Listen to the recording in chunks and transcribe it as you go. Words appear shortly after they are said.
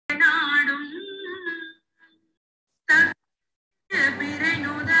நாடும்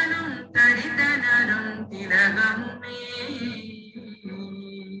பிறைநுதலும் தரிதனரும் திலகமுமே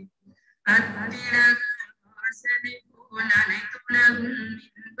அத்திலக வாசனை போல் அனைத்துலகும்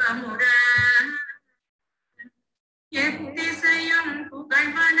இன்பமுற எத்திசையும்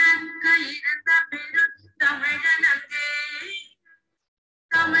புகழ் வணக்க இருந்த பெரும் தமிழனங்கே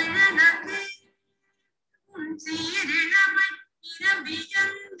தமிழனங்கே உன் சீரிழமை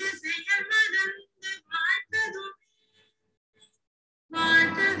இரவியந்து செயல் மறந்து வாழ்த்ததுமே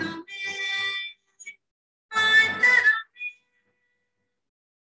வாழ்த்ததுமே வாழ்த்ததுமே.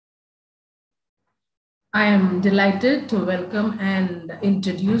 I am delighted to welcome and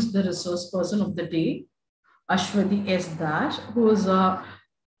introduce the resource person of the day, Ashwati S. Dash, who is a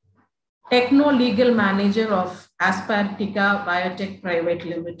techno-legal manager of Aspartica Biotech Private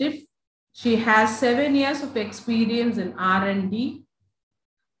Limited. She has 7 years of experience in R&D,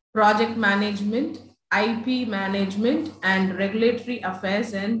 project management, IP management, and regulatory affairs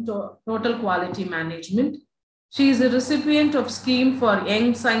and total quality management. She is a recipient of Scheme for Young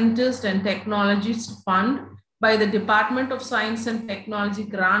Scientists and Technologists Fund by the Department of Science and Technology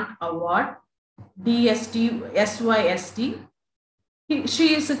Grant Award, DST-SYST. She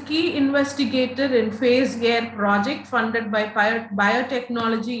is a key investigator in Phase Air project funded by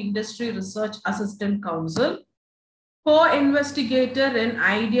Biotechnology Industry Research Assistant Council, co-investigator in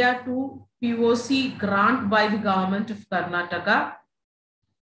IDEA 2 POC grant by the government of Karnataka.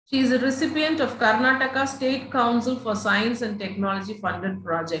 She is a recipient of Karnataka State Council for Science and Technology funded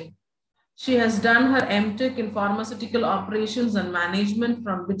project. She has done her MTech in Pharmaceutical Operations and Management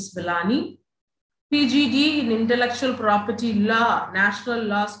from BITS Villani, PGD in Intellectual Property Law, National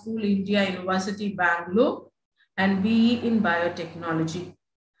Law School, India University, Bangalore, and BE in Biotechnology.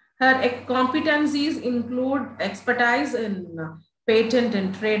 Her competencies include expertise in patent and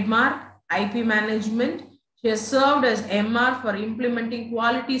trademark, IP management. She has served as MR for implementing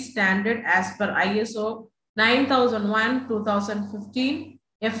quality standard as per ISO 9001:2015,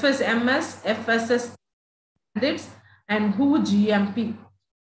 FSMS, FSS standards, and WHO GMP.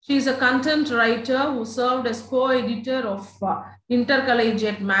 She is a content writer who served as co-editor of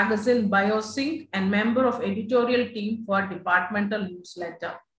intercollegiate magazine BioSync and member of editorial team for departmental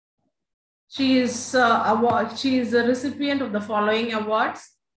newsletter. She is a recipient of the following awards: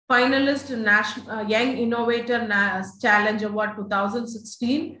 finalist in National Young Innovator Challenge Award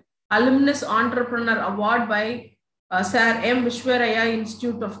 2016, Alumnus Entrepreneur Award by Sir M. Vishwaraya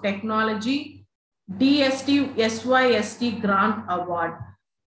Institute of Technology, DST-SYST Grant Award.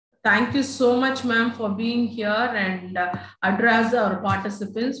 Thank you so much, ma'am, for being here and address our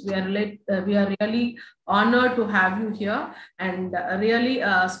participants. We are really honored to have you here and really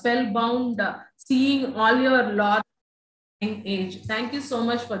spellbound seeing all your law age. Thank you so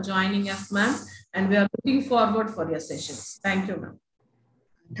much for joining us, ma'am, and we are looking forward for your sessions. Thank you, ma'am.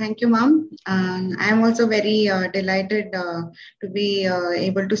 Thank you, ma'am. I am also very delighted to be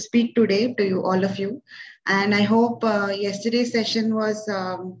able to speak today to you, all of you. And I hope yesterday's session was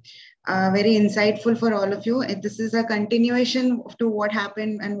very insightful for all of you. This is a continuation to what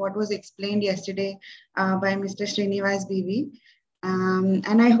happened and what was explained yesterday by Mr. Srinivas BV.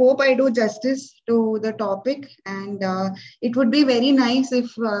 And I hope I do justice to the topic. And it would be very nice if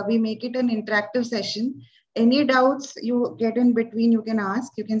we make it an interactive session. Any doubts you get in between, you can ask,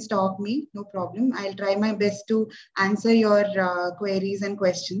 you can stop me, no problem. I'll try my best to answer your queries and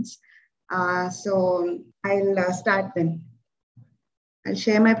questions. So I'll start then. I'll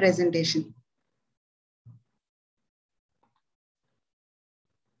share my presentation.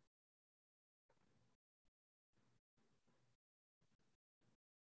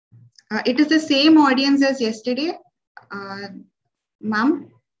 It is the same audience as yesterday, ma'am.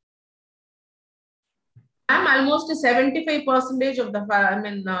 Ma'am, almost 75% of the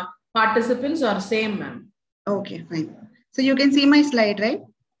participants are same, ma'am. Okay, fine. So you can see my slide, right?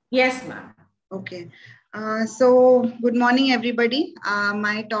 Yes, ma'am. Okay. So good morning, everybody.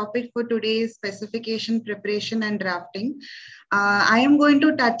 My topic for today is specification, preparation, and drafting. I am going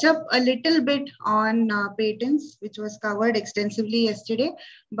to touch up a little bit on patents, which was covered extensively yesterday,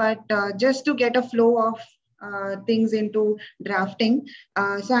 but just to get a flow of things into drafting.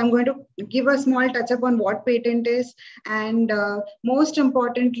 So I'm going to give a small touch up on what patent is, and most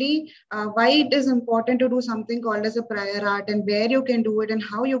importantly, why it is important to do something called as a prior art and where you can do it and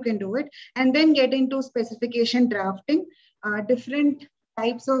how you can do it, and then get into specification drafting, different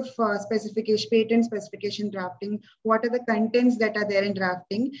types of specification, patent specification drafting, what are the contents that are there in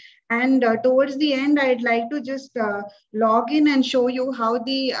drafting. And towards the end, I'd like to just log in and show you how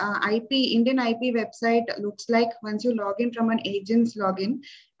the Indian IP website looks like once you log in from an agent's login,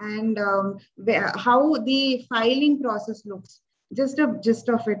 and how the filing process looks. Just a gist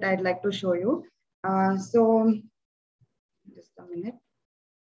of it, I'd like to show you. So just a minute.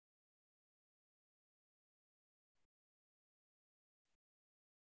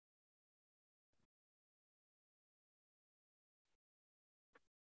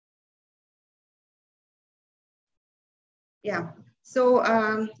 Yeah. So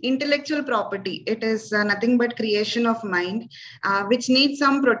intellectual property, it is nothing but creation of mind, which needs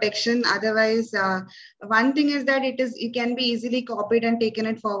some protection. Otherwise, one thing is that it can be easily copied and taken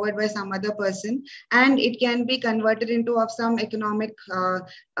it forward by some other person, and it can be converted into of some economic uh,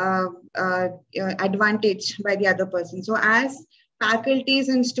 uh, advantage by the other person. So as faculties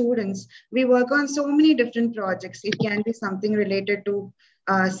and students, we work on so many different projects. It can be something related to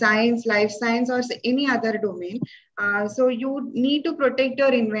science, life science, or any other domain. So you need to protect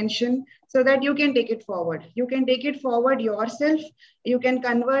your invention so that you can take it forward. You can take it forward yourself. You can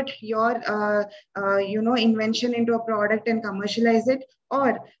convert your invention into a product and commercialize it.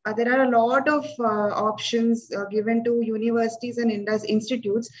 Or there are a lot of options given to universities and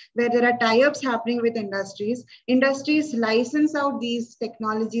institutes where there are tie-ups happening with industries. Industries license out these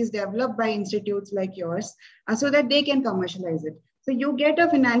technologies developed by institutes like yours so that they can commercialize it. So you get a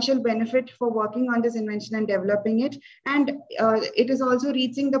financial benefit for working on this invention and developing it. And it is also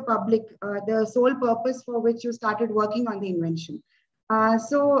reaching the public, the sole purpose for which you started working on the invention.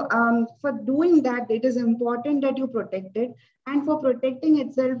 For doing that, it is important that you protect it. And for protecting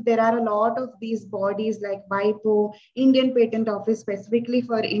itself, there are a lot of these bodies like WIPO, Indian Patent Office specifically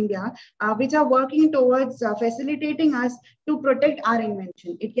for India, which are working towards facilitating us to protect our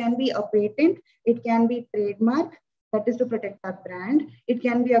invention. It can be a patent, it can be trademark, that is to protect our brand. It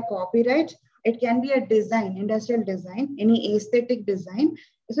can be a copyright. It can be a design, industrial design, any aesthetic design.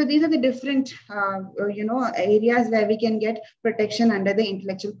 So these are the different, areas where we can get protection under the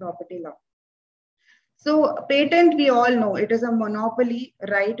intellectual property law. So patent, we all know, it is a monopoly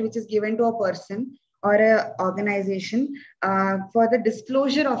right which is given to a person or an organization for the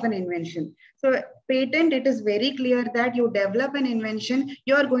disclosure of an invention. So patent, it is very clear that you develop an invention,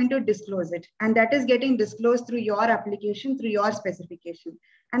 you are going to disclose it. And that is getting disclosed through your application, through your specification.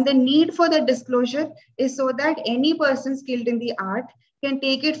 And the need for the disclosure is so that any person skilled in the art can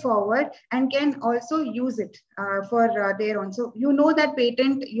take it forward and can also use it for their own. So you know that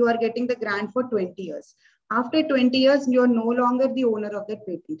patent, you are getting the grant for 20 years. After 20 years, you are no longer the owner of that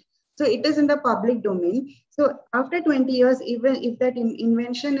patent. So it is in the public domain. So after 20 years, even if that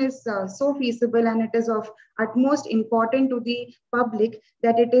invention is so feasible and it is of utmost important to the public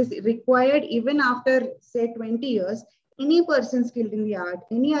that it is required even after say 20 years, any person skilled in the art,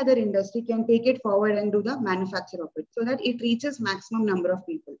 any other industry can take it forward and do the manufacture of it so that it reaches maximum number of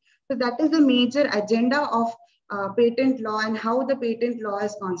people. So that is the major agenda of patent law and how the patent law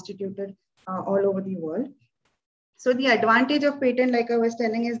is constituted all over the world. So the advantage of patent, like I was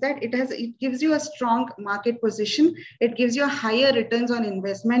telling, is that it gives you a strong market position. It gives you a higher returns on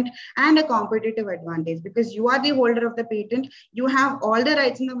investment and a competitive advantage because you are the holder of the patent. You have all the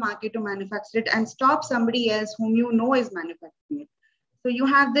rights in the market to manufacture it and stop somebody else whom you know is manufacturing it. So you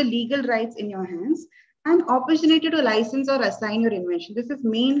have the legal rights in your hands and opportunity to license or assign your invention. This is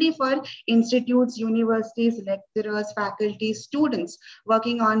mainly for institutes, universities, lecturers, faculty, students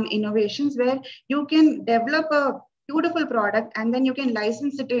working on innovations where you can develop a beautiful product and then you can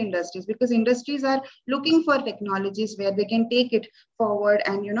license it to industries because industries are looking for technologies where they can take it forward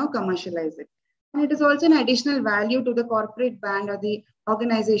and commercialize it. And it is also an additional value to the corporate brand or the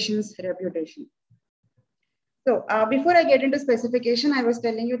organization's reputation. So before I get into specification, I was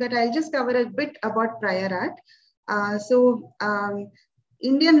telling you that I'll just cover a bit about prior art.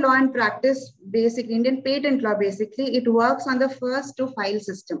 Indian law and practice, basically Indian patent law, basically it works on the first to file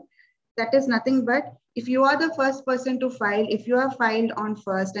system. That is nothing but if you are the first person to file, if you have filed on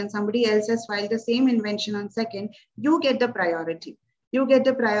first and somebody else has filed the same invention on second, you get the priority. You get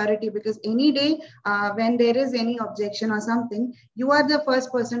the priority because any day when there is any objection or something, you are the first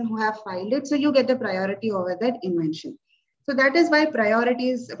person who have filed it. So you get the priority over that invention. So that is why prior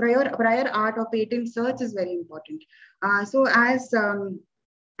art or patent search is very important. So as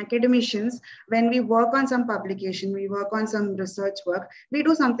academicians, when we work on some publication, we work on some research work, we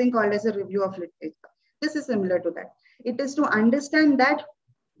do something called as a review of literature. This is similar to that. It is to understand that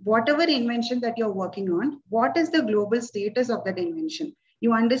whatever invention that you're working on, what is the global status of that invention?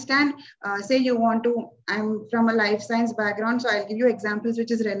 You understand, say you want to, I'm from a life science background, so I'll give you examples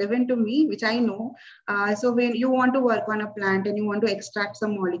which is relevant to me, which I know. So when you want to work on a plant and you want to extract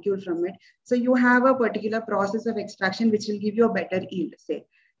some molecule from it, so you have a particular process of extraction which will give you a better yield, say.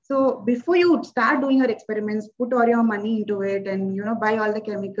 So before you start doing your experiments, put all your money into it and buy all the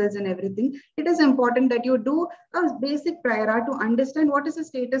chemicals and everything, it is important that you do a basic prior art to understand what is the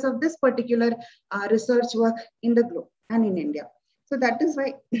status of this particular research work in the globe and in India. So that is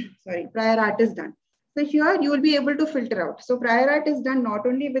why, sorry, prior art is done. So here you will be able to filter out. So prior art is done not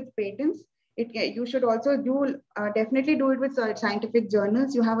only with patents, you should also definitely do it with scientific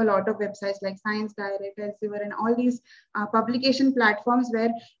journals. You have a lot of websites like Science Direct, Elsevier, and all these publication platforms where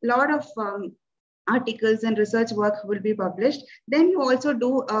a lot of articles and research work will be published. Then you also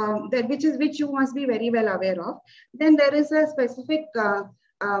do that, which you must be very well aware of. Then there is a specific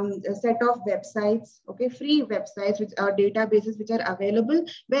a set of websites, okay, free websites, which are databases which are available,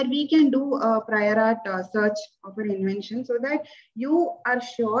 where we can do a prior art search of an invention, so that you are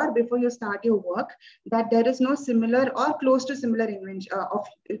sure before you start your work that there is no similar or close to similar invention of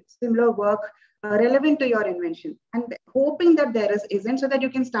similar work relevant to your invention, and hoping that there isn't, so that you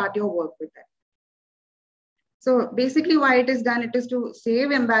can start your work with that. So basically why it is done, it is to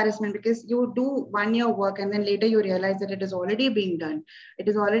save embarrassment, because you do 1 year work and then later you realize that it is already being done. It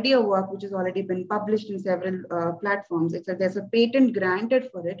is already a work which has already been published in several platforms. There's a patent granted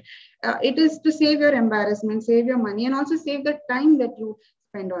for it. It is to save your embarrassment, save your money, and also save the time that you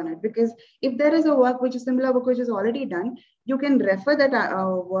spend on it. Because if there is a work which is similar work which is already done, you can refer that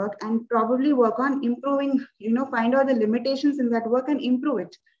work and probably work on improving, find out the limitations in that work and improve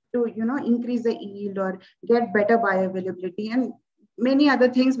it to increase the yield or get better bioavailability and many other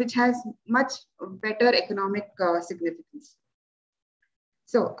things which has much better economic significance.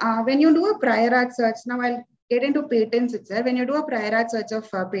 So when you do a prior art search, now I'll get into patents itself. When you do a prior art search of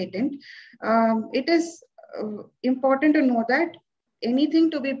patent, it is important to know that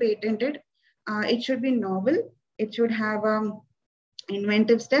anything to be patented, it should be novel, it should have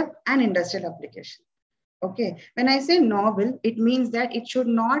inventive step and industrial application. Okay, when I say novel, it means that it should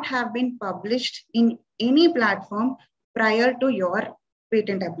not have been published in any platform prior to your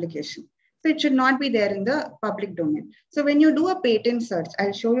patent application. So it should not be there in the public domain. So when you do a patent search,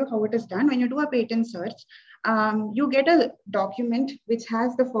 I'll show you how it is done. When you do a patent search, you get a document which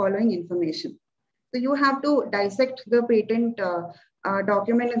has the following information. So you have to dissect the patent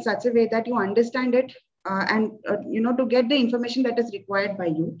document in such a way that you understand it and to get the information that is required by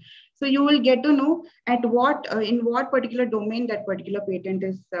you. So you will get to know at what in what particular domain that particular patent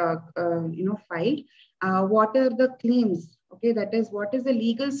is filed. What are the claims? Okay, that is what is the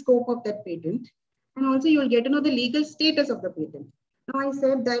legal scope of that patent, and also you will get to know the legal status of the patent. Now I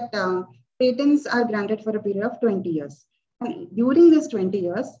said that patents are granted for a period of 20 years. And during this 20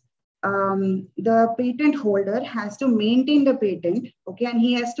 years, the patent holder has to maintain the patent, okay, and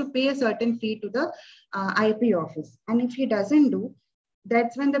he has to pay a certain fee to the IP office. And if he doesn't do,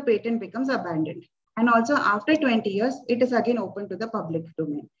 that's when the patent becomes abandoned. And also after 20 years, it is again open to the public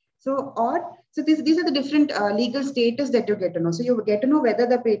domain. So these are the different legal status that you get to know. So you get to know whether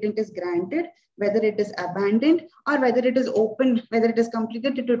the patent is granted, whether it is abandoned, or whether it is open, whether it is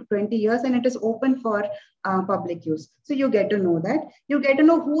completed to 20 years and it is open for public use. So you get to know that. You get to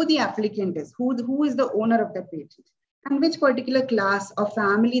know who the applicant is, who is the owner of the patent, and which particular class or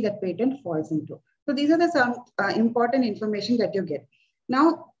family that patent falls into. So these are the some important information that you get.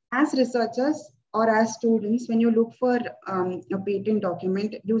 Now, as researchers or as students, when you look for a patent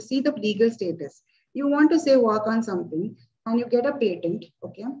document, you see the legal status. You want to say work on something and you get a patent,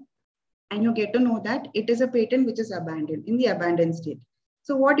 okay? And you get to know that it is a patent which is abandoned, in the abandoned state.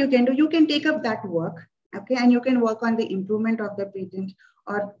 So what you can do, you can take up that work, okay? And you can work on the improvement of the patent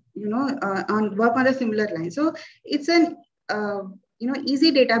or, on work on a similar line. So it's an,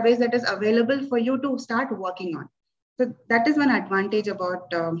 easy database that is available for you to start working on. So that is one advantage about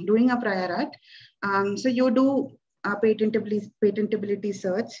doing a prior art. So you do a patentability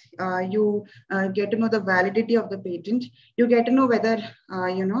search. You get to know the validity of the patent. You get to know whether,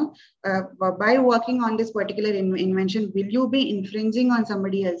 by working on this particular invention, will you be infringing on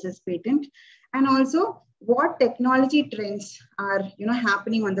somebody else's patent? And also what technology trends are,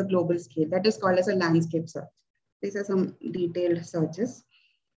 happening on the global scale. That is called as a landscape search. These are some detailed searches.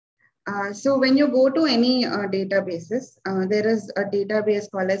 So when you go to any databases, there is a database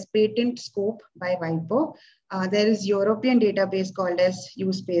called as Patent Scope by WIPO. There is European database called as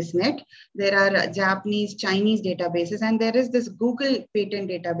USpaceNet. There are Japanese, Chinese databases, and there is this Google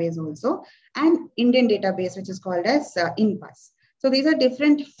patent database also, and Indian database, which is called as INPAS. So these are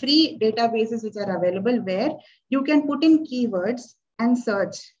different free databases which are available where you can put in keywords and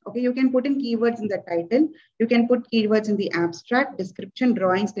search. Okay, you can put in keywords in the title. You can put keywords in the abstract, description,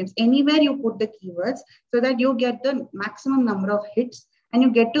 drawing, scripts, anywhere you put the keywords so that you get the maximum number of hits and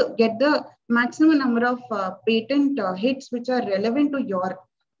you get the maximum number of patent hits which are relevant to your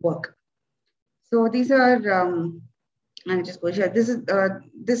work. So these are, I'll just go here. This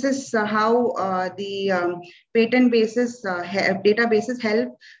is how the patent basis databases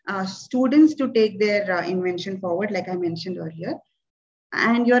help students to take their invention forward, like I mentioned earlier.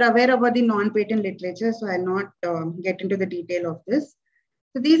 And you're aware about the non-patent literature, so I'll not get into the detail of this.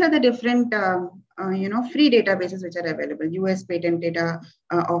 So these are the different, free databases which are available. US Patent Data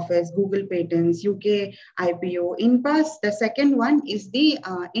Office, Google Patents, UK IPO. INPAS, the second one is the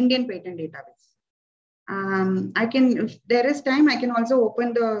Indian Patent Database. I can, if there is time, I can also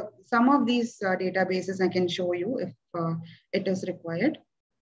open some of these databases. I can show you if it is required.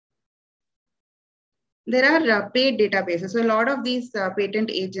 There are paid databases. So a lot of these patent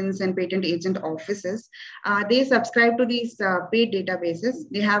agents and patent agent offices, they subscribe to these paid databases.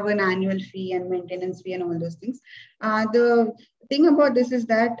 They have an annual fee and maintenance fee and all those things. The thing about this is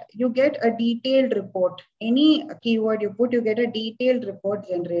that you get a detailed report. Any keyword you put, you get a detailed report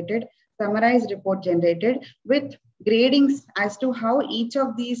generated, summarized report generated with gradings as to how each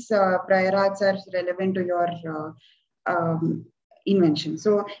of these prior arts are relevant to your invention.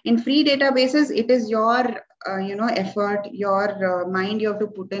 So in free databases, it is your effort, your mind you have to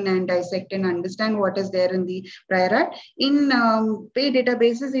put in and dissect and understand what is there in the prior art. In paid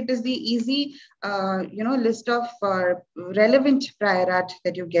databases, it is the easy list of relevant prior art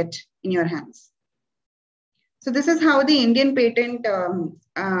that you get in your hands. So this is how the Indian patent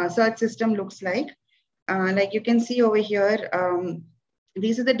search system looks like. Like you can see over here,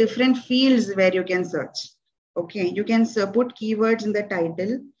 these are the different fields where you can search. Okay, you can put keywords in the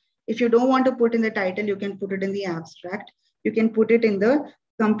title. If you don't want to put in the title, you can put it in the abstract. You can put it in the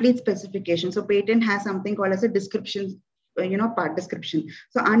complete specification. So patent has something called as a description, part description.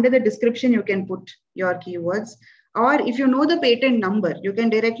 So under the description, you can put your keywords. Or if you know the patent number, you can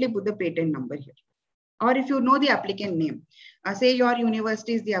directly put the patent number here. Or if you know the applicant name, say your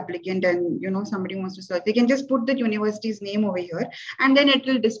university is the applicant and somebody wants to search, they can just put the university's name over here, and then it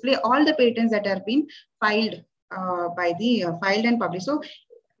will display all the patents that have been filed filed and published.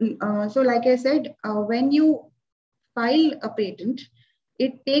 So, like I said, when you file a patent,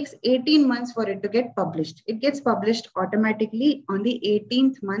 it takes 18 months for it to get published. It gets published automatically on the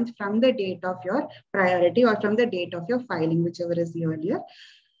 18th month from the date of your priority or from the date of your filing, whichever is the earlier.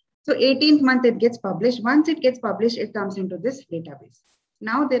 So 18th month it gets published. Once it gets published, it comes into this database.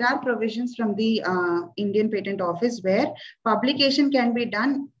 Now there are provisions from the Indian Patent Office where publication can be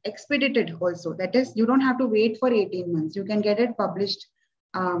done expedited also. That is, you don't have to wait for 18 months. You can get it published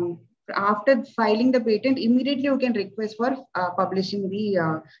after filing the patent. Immediately you can request for publishing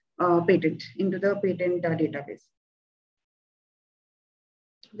the patent into the patent database.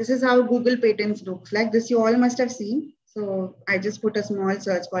 This is how Google Patents looks like. This you all must have seen. So I just put a small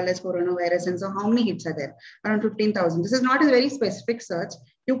search called as coronavirus. And so how many hits are there? Around 15,000. This is not a very specific search.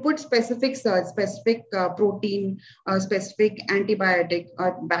 You put specific search, specific protein, specific antibiotic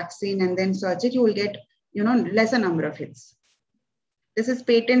or vaccine, and then search it, you will get, lesser number of hits. This is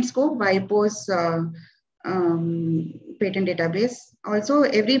Patent Scope, WIPO's patent database. Also,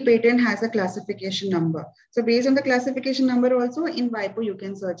 every patent has a classification number. So based on the classification number also in WIPO, you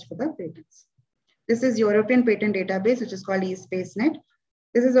can search for the patents. This is European Patent Database, which is called eSpaceNet.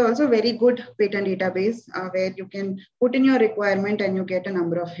 This is also a very good patent database where you can put in your requirement and you get a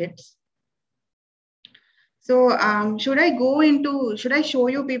number of hits. So should I show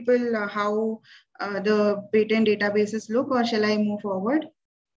you people how the patent databases look, or shall I move forward?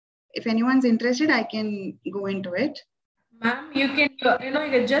 If anyone's interested, I can go into it. Ma'am, you can, you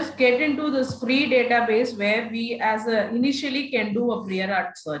can just get into this free database where we initially can do a prior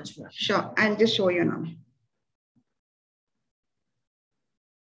art search. Sure, I'll just show you now.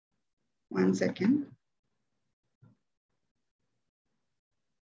 One second.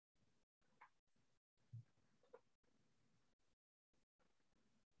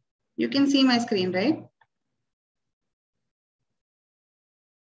 You can see my screen, right?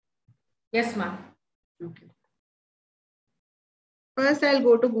 Yes, ma'am. Okay. First, I'll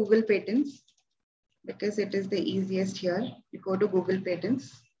go to Google Patents because it is the easiest here. You go to Google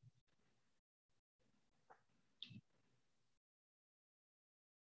Patents.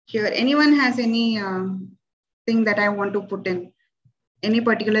 Here, anyone has any thing that I want to put in, any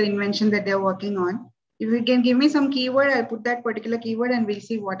particular invention that they're working on. If you can give me some keyword, I'll put that particular keyword and we'll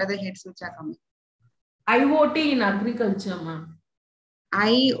see what are the hits which are coming. IoT in agriculture, ma'am.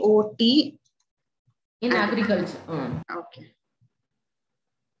 IoT in agriculture. Okay.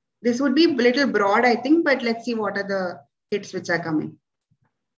 This would be a little broad, I think, but let's see what are the hits which are coming.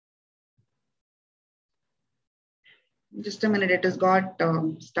 Just a minute, it has got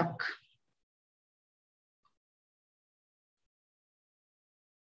stuck.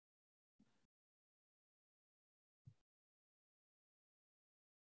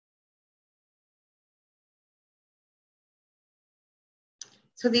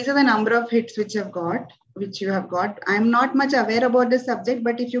 So these are the number of hits which you have got. I'm not much aware about this subject,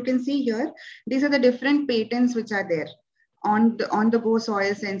 but if you can see here, these are the different patents which are there on the go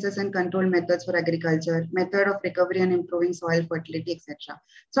soil sensors and control methods for agriculture, method of recovery and improving soil fertility, etc.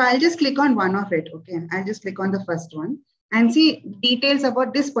 So I'll just click on one of it. Okay, I'll just click on the first one and see details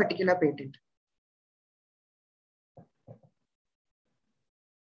about this particular patent.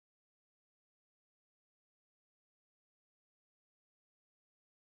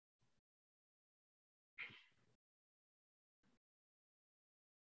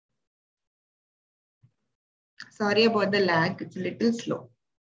 Sorry about the lag, it's a little slow.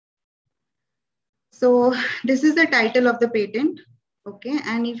 So this is the title of the patent. Okay,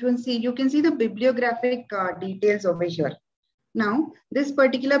 and if you can see the bibliographic details over here. Now, this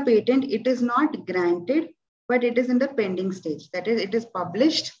particular patent, it is not granted, but it is in the pending stage. That is, it is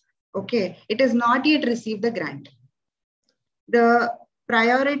published. Okay, it has not yet received the grant. The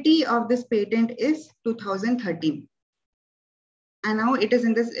priority of this patent is 2013. And now it is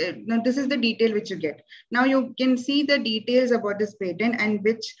in this, now this is the detail which you get. Now you can see the details about this patent and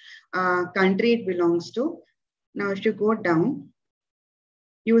which country it belongs to. Now if you go down,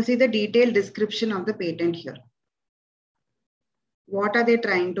 you will see the detailed description of the patent here. What are they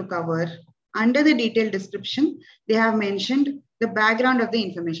trying to cover? Under the detailed description, they have mentioned the background of the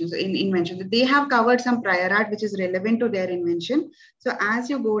information. So in invention, they have covered some prior art which is relevant to their invention. So as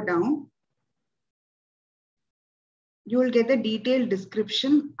you go down, you will get the detailed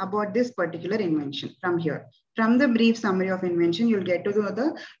description about this particular invention from here. From the brief summary of invention, you'll get to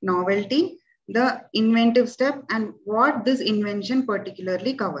the novelty, the inventive step, and what this invention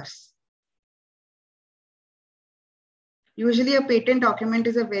particularly covers. Usually a patent document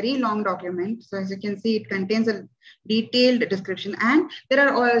is a very long document. So as you can see, it contains a detailed description, and there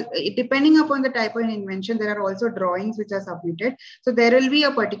are all, depending upon the type of invention, there are also drawings which are submitted. So there will be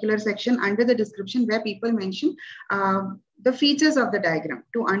a particular section under the description where people mention the features of the diagram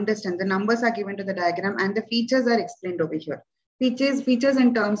to understand. The numbers are given to the diagram and the features are explained over here. Features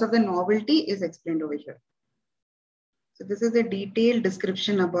in terms of the novelty is explained over here. So this is a detailed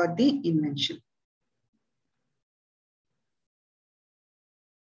description about the invention.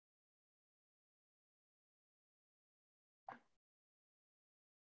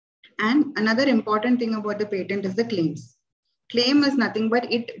 And another important thing about the patent is the claims. Claim is nothing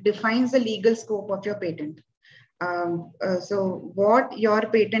but it defines the legal scope of your patent. So what your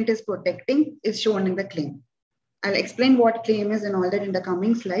patent is protecting is shown in the claim. I'll explain what claim is and all that in the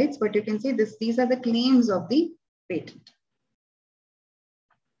coming slides, but you can see these are the claims of the patent.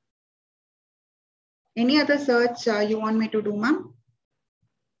 Any other search you want me to do, ma'am?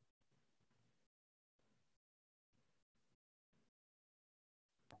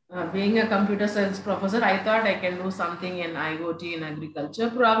 Being a computer science professor, I thought I can do something in IoT in agriculture.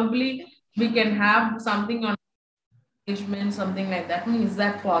 Probably we can have something on management, something like that. Is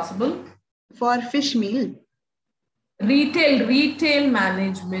that possible? For fish meal? Retail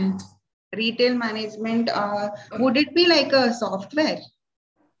management. Retail management, would it be like a software?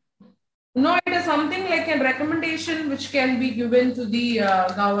 No, it is something like a recommendation which can be given to the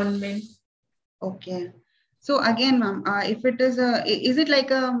government. Okay. So again, ma'am, if it is it like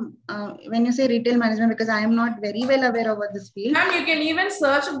when you say retail management, because I am not very well aware about this field. Ma'am, you can even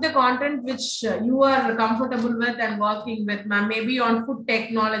search the content which you are comfortable with and working with, ma'am, maybe on food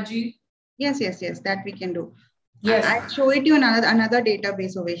technology. Yes, that we can do. Yes. I'll show it you another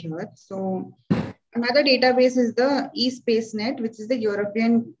database over here. So another database is the eSpaceNet, which is the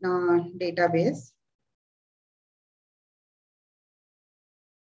European database.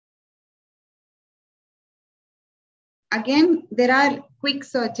 Again, there are quick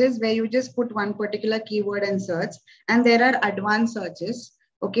searches where you just put one particular keyword and search, and there are advanced searches,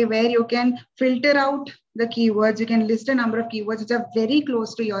 okay, where you can filter out the keywords. You can list a number of keywords which are very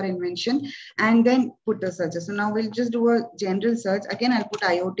close to your invention and then put the searches. So now we'll just do a general search. Again, I'll put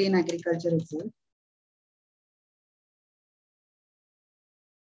IoT in agriculture itself.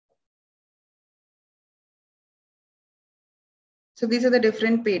 So these are the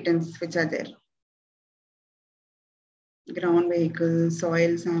different patents which are there. Ground vehicle,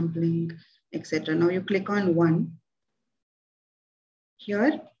 soil sampling, etc. Now you click on one.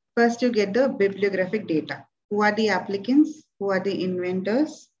 Here, first you get the bibliographic data. Who are the applicants? Who are the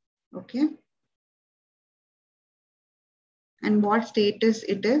inventors? Okay. And what status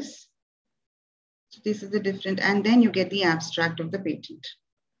it is. So this is the different, and then you get the abstract of the patent.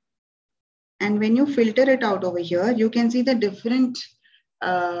 And when you filter it out over here, you can see the different,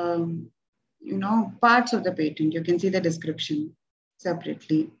 parts of the patent. You can see the description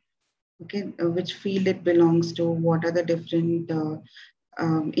separately. Okay, which field it belongs to, what are the different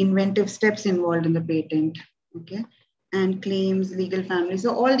inventive steps involved in the patent. Okay, and claims, legal family.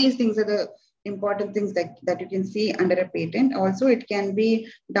 So all these things are the important things that you can see under a patent. Also, it can be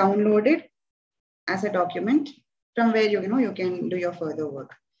downloaded as a document from where you can do your further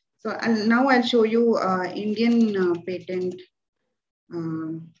work. So now I'll show you Indian patent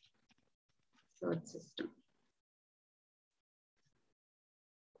search system.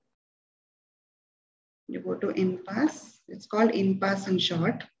 You go to INPASS. It's called INPASS in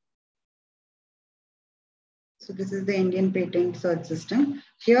short. So this is the Indian patent search system.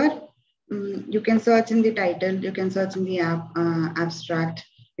 Here, you can search in the title, you can search in the abstract,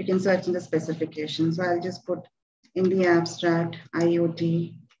 you can search in the specification. So I'll just put in the abstract,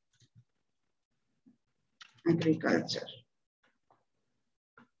 IoT, agriculture,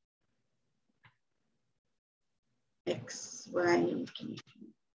 X, Y, T.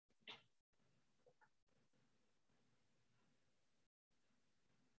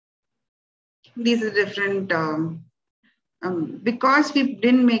 These are different, because we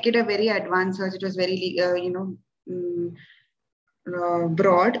didn't make it a very advanced search, it was very,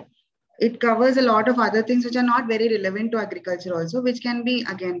 broad. It covers a lot of other things which are not very relevant to agriculture also, which can be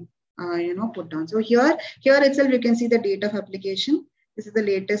again, put down. So here itself, you can see the date of application. This is the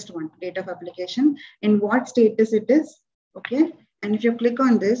latest one, date of application, in what status it is. Okay. And if you click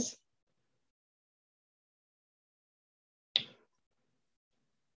on this,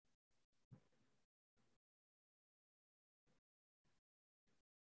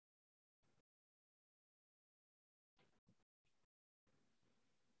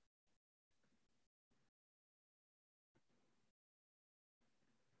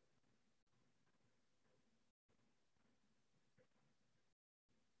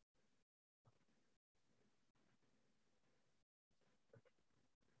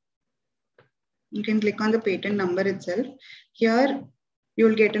 you can click on the patent number itself. Here,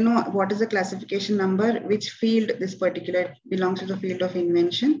 you'll get to know what is the classification number, which field this particular belongs to the field of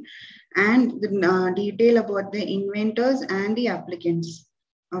invention, and the detail about the inventors and the applicants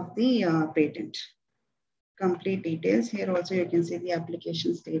of the patent. Complete details. Here also you can see the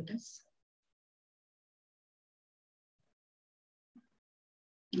application status.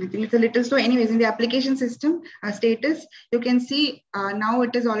 I think it's a little slow. Anyways, in the application system status, you can see now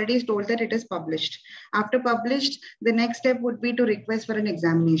it is already told that it is published. After published, the next step would be to request for an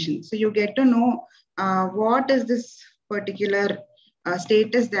examination. So you get to know what is this particular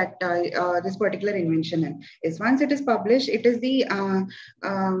status that this particular invention is. Once it is published, it is the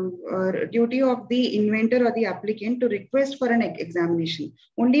duty of the inventor or the applicant to request for an examination.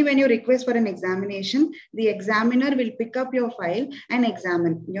 Only when you request for an examination, the examiner will pick up your file and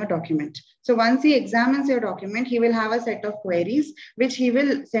examine your document. So once he examines your document, he will have a set of queries, which he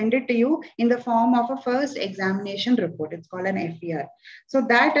will send it to you in the form of a first examination report. It's called an FDR. So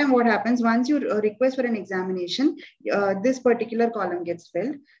that time what happens, once you request for an examination, this particular column gets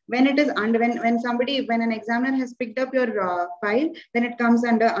filled. When it is under, when an examiner has picked up your file, then it comes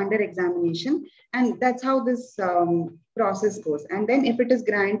under examination. And that's how this process goes. And then if it is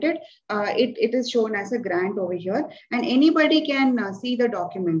granted, it is shown as a grant over here, and anybody can see the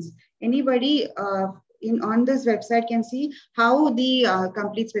documents. Anybody on this website can see how the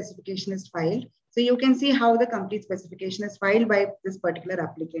complete specification is filed. So you can see how the complete specification is filed by this particular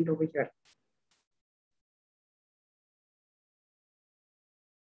applicant over here.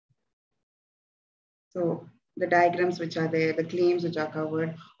 So the diagrams which are there, the claims which are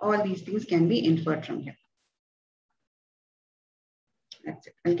covered, all these things can be inferred from here. That's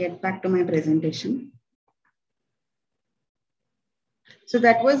it. I'll get back to my presentation. So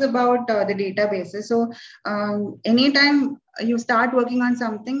that was about the databases. So anytime you start working on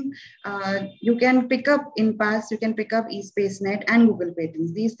something, you can pick up INPASS, you can pick up eSpaceNet and Google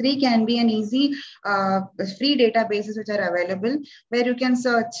Patents. These three can be an easy free databases which are available, where you can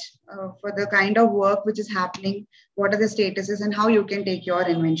search for the kind of work which is happening, what are the statuses, and how you can take your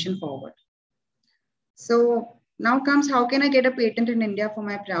invention forward. So now comes, how can I get a patent in India for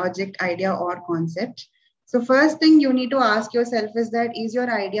my project, idea, or concept? So first thing you need to ask yourself is that, is your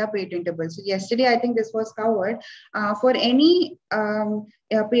idea patentable? So yesterday, I think this was covered. For any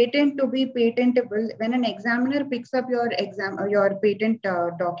a patent to be patentable, when an examiner picks up your your patent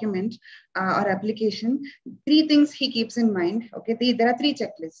document or application, three things he keeps in mind. Okay, there are three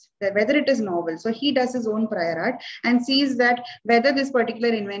checklists: whether it is novel, so he does his own prior art and sees that whether this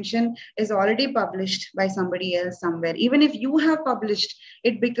particular invention is already published by somebody else somewhere. Even if you have published,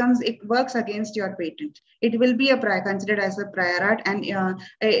 it works against your patent. It will be considered as a prior art, and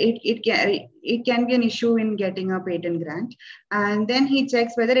it can be an issue in getting a patent grant. And then he checks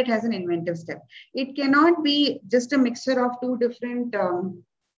whether it has an inventive step. It cannot be just a mixture of two different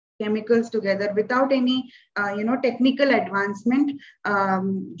chemicals together without any technical advancement.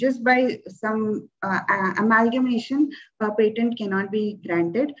 Just by some amalgamation, a patent cannot be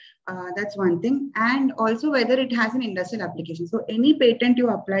granted. That's one thing. And also whether it has an industrial application. So any patent you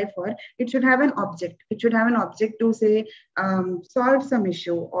apply for, it should have an object. It should have an object to say solve some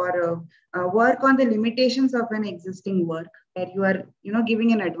issue, or work on the limitations of an existing work where you are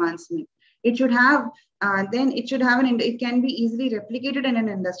giving an advancement. It should have it can be easily replicated in an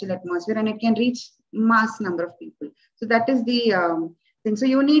industrial atmosphere, and it can reach mass number of people. So that is the thing. So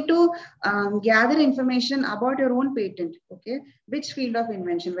you need to gather information about your own patent. Okay, which field of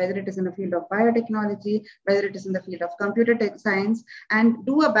invention, whether it is in the field of biotechnology, whether it is in the field of computer science, and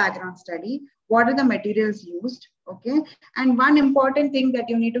do a background study. What are the materials used? Okay, and one important thing that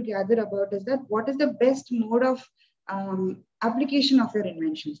you need to gather about is that what is the best mode of application of your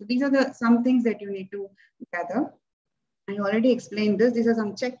invention. So these are some things that you need to gather. I already explained this. These are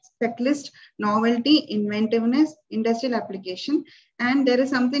some checklist: novelty, inventiveness, industrial application, and there is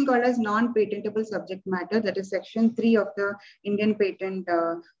something called as non-patentable subject matter. That is section 3 of the Indian patent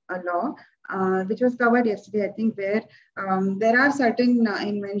law, which was covered yesterday, I think, where there are certain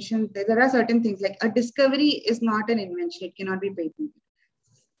inventions, there are certain things like a discovery is not an invention. It cannot be patented.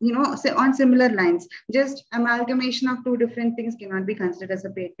 Say on similar lines, just amalgamation of two different things cannot be considered as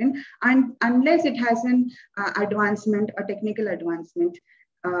a patent, and unless it has an advancement, a technical advancement.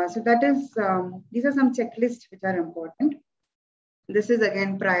 So that is, these are some checklists which are important. This is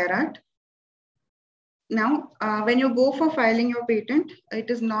again prior art. Now, when you go for filing your patent, it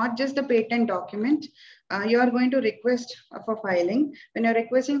is not just a patent document. You are going to request for filing. When you're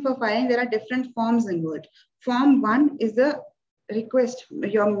requesting for filing, there are different forms involved. Form 1 is the request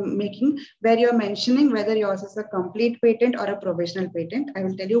you're making, where you're mentioning whether yours is a complete patent or a provisional patent. I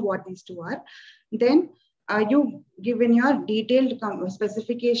will tell you what these two are. Then you give in your detailed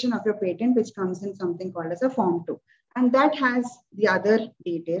specification of your patent, which comes in something called as a Form 2. And that has the other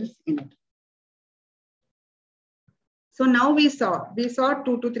details in it. So now we saw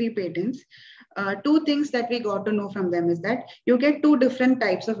 2 to 3 patents. Two things that we got to know from them is that you get two different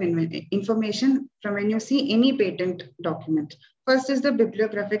types of information from when you see any patent document. First is the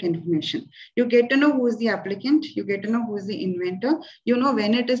bibliographic information. You get to know who is the applicant. You get to know who is the inventor. You know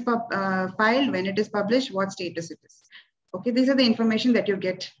when it is filed, when it is published, what status it is. Okay, these are the information that you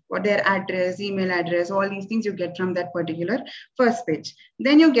get, what their address, email address, all these things you get from that particular first page.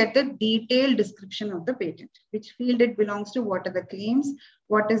 Then you get the detailed description of the patent, which field it belongs to, what are the claims,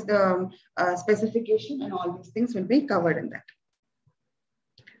 what is the specification, and all these things will be covered in that.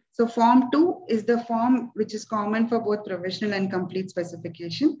 So Form 2 is the form which is common for both provisional and complete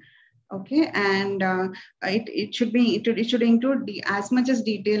specification. Okay, and it should include as much as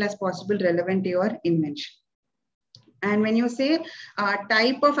detail as possible relevant to your invention. And when you say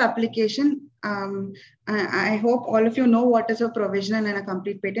type of application, I hope all of you know what is a provisional and a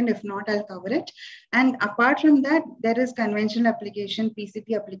complete patent. If not, I'll cover it. And apart from that, there is conventional application,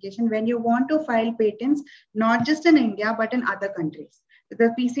 PCT application, when you want to file patents, not just in India, but in other countries.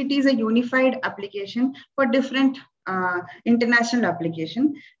 The PCT is a unified application for different international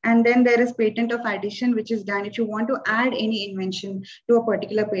application. And then there is patent of addition, which is done if you want to add any invention to a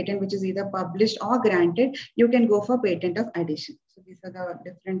particular patent, which is either published or granted, you can go for patent of addition. So these are the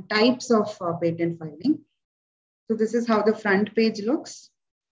different types of patent filing. So this is how the front page looks,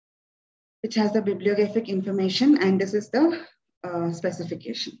 which has the bibliographic information, and this is the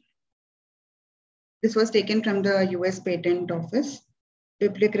specification. This was taken from the US Patent Office,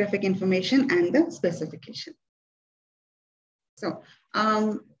 bibliographic information and the specification. So,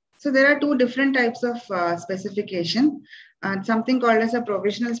 so there are two different types of specification, something called as a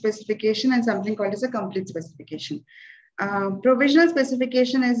provisional specification and something called as a complete specification. Provisional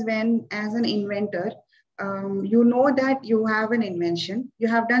specification is when, as an inventor, you know that you have an invention, you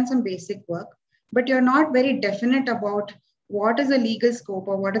have done some basic work, but you're not very definite about what is the legal scope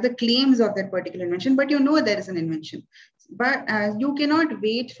or what are the claims of that particular invention, but you know there is an invention. But you cannot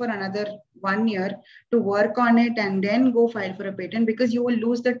wait for another 1 year to work on it and then go file for a patent, because you will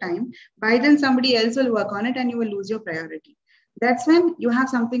lose the time. By then somebody else will work on it and you will lose your priority. That's when you have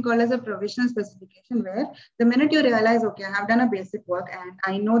something called as a provisional specification, where the minute you realize, okay, I have done a basic work and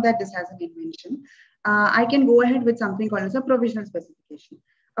I know that this has an invention, I can go ahead with something called as a provisional specification.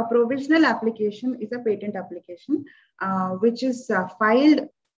 A provisional application is a patent application, which is filed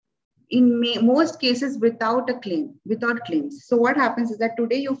in most cases without a claim, without claims. So what happens is that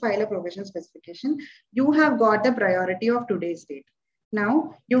today you file a provisional specification, you have got the priority of today's date.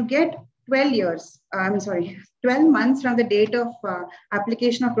 Now you get 12 years, 12 months from the date of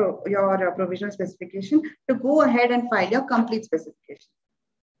application of your provisional specification to go ahead and file your complete specification.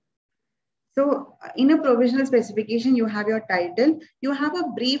 So in a provisional specification, you have your title, you have a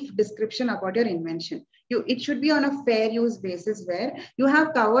brief description about your invention. It should be on a fair use basis where you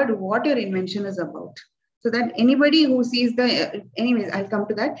have covered what your invention is about. So that anybody who sees the, anyways, I'll come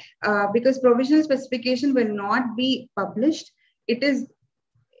to that, because provisional specification will not be published. It is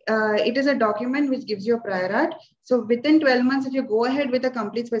a document which gives you a prior art. So within 12 months, if you go ahead with a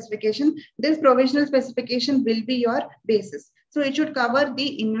complete specification, this provisional specification will be your basis. So it should cover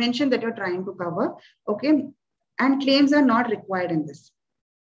the invention that you're trying to cover, okay? And claims are not required in this.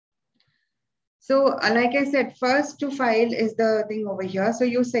 So like I said, first to file is the thing over here. So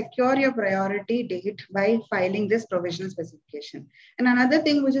you secure your priority date by filing this provisional specification. And another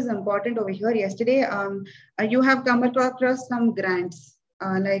thing which is important over here, yesterday, you have come across some grants.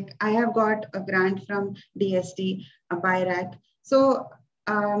 Like I have got a grant from DST, a BIRAC. So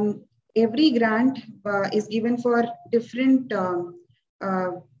every grant is given for different,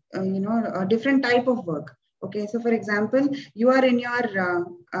 different type of work. Okay, so for example, you are in your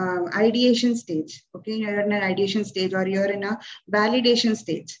ideation stage. Okay, you're in an ideation stage or you're in a validation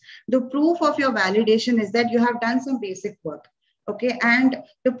stage. The proof of your validation is that you have done some basic work. Okay, and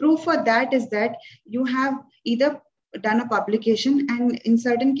the proof for that is that you have either done a publication, and in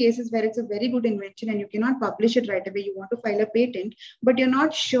certain cases where it's a very good invention and you cannot publish it right away, you want to file a patent, but you're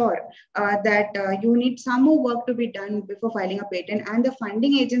not sure that you need some more work to be done before filing a patent, and the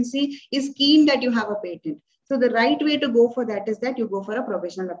funding agency is keen that you have a patent. So the right way to go for that is that you go for a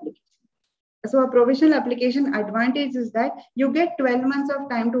provisional application. So a provisional application advantage is that you get 12 months of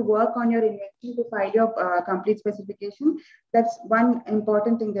time to work on your invention to file your complete specification. That's one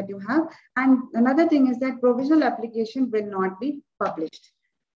important thing that you have. And another thing is that provisional application will not be published.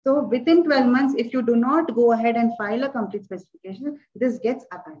 So within 12 months, if you do not go ahead and file a complete specification, this gets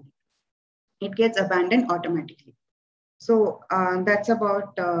abandoned. It gets abandoned automatically. So that's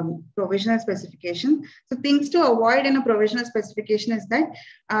about provisional specification. So things to avoid in a provisional specification is that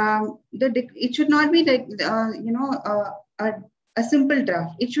it should not be like, a simple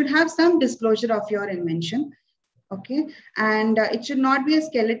draft. It should have some disclosure of your invention. Okay. And it should not be a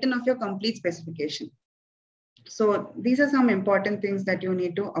skeleton of your complete specification. So these are some important things that you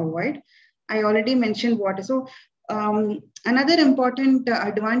need to avoid. I already mentioned what. So another important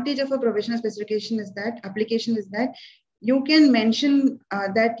advantage of a provisional specification is that application is that you can mention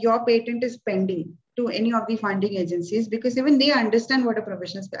that your patent is pending to any of the funding agencies, because even they understand what a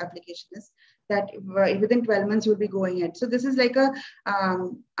provisional application is, that within 12 months you'll be going ahead. So this is like a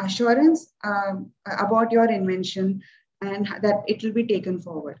assurance about your invention and that it will be taken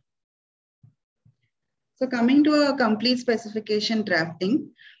forward. So coming to a complete specification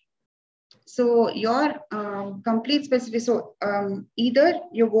drafting. So your complete specification, so either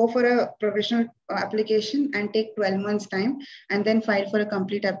you go for a provisional application and take 12 months time and then file for a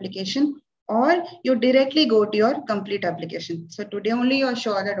complete application, or you directly go to your complete application. So today only you're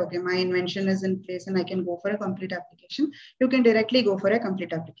sure that, okay, my invention is in place and I can go for a complete application. You can directly go for a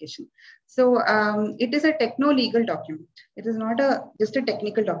complete application. So it is a techno-legal document. It is not just a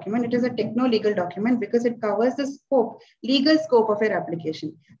technical document. It is a techno-legal document because it covers the scope, legal scope of your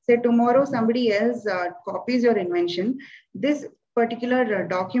application. Say tomorrow somebody else copies your invention. This particular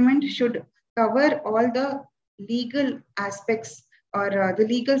document should cover all the legal aspects or the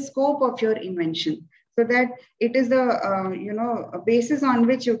legal scope of your invention, so that it is the a basis on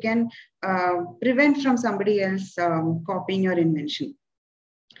which you can prevent from somebody else copying your invention.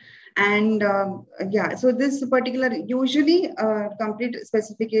 And yeah, so this particular usually complete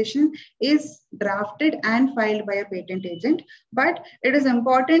specification is drafted and filed by a patent agent, but it is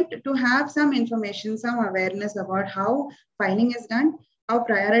important to have some information, some awareness about how filing is done, how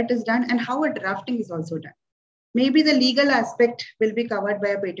prior art is done, and how a drafting is also done. Maybe the legal aspect will be covered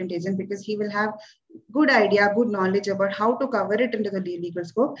by a patent agent because he will have good idea, good knowledge about how to cover it into the legal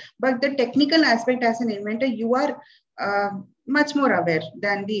scope. But the technical aspect as an inventor, you are much more aware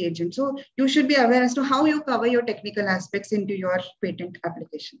than the agent. So you should be aware as to how you cover your technical aspects into your patent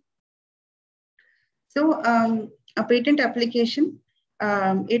application. So a patent application,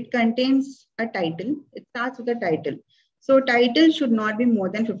 it contains a title. It starts with a title. So title should not be more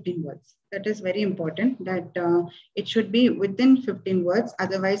than 15 words. That is very important, that it should be within 15 words.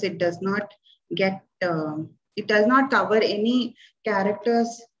 Otherwise, it does not get, it does not cover any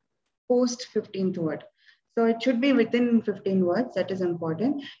characters post 15th word. So it should be within 15 words. That is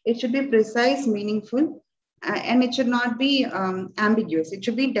important. It should be precise, meaningful, and it should not be ambiguous. It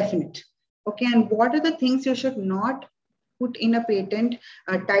should be definite. Okay, and what are the things you should not put in a patent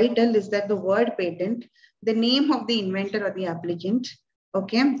title is that the word patent, the name of the inventor or the applicant,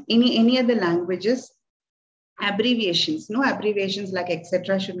 okay, any other languages, abbreviations, no abbreviations like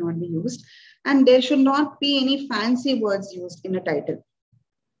etc. should not be used, and there should not be any fancy words used in a title.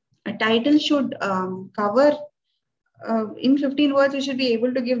 A title should cover, in 15 words, you should be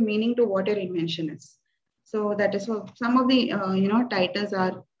able to give meaning to what your invention is. So that is what some of the, titles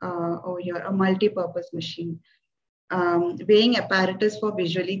are over here: a multi-purpose machine, weighing apparatus for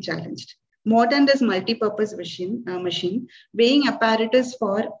visually challenged. More than this multi-purpose machine, weighing apparatus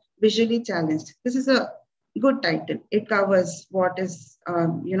for visually challenged. This is a good title. It covers what is,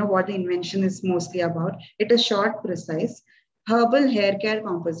 what the invention is mostly about. It is short, precise. Herbal hair care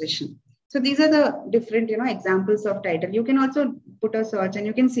composition. So these are the different, examples of title. You can also put a search and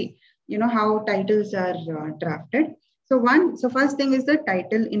you can see, how titles are drafted. So first thing is the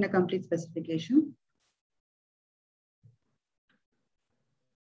title in a complete specification.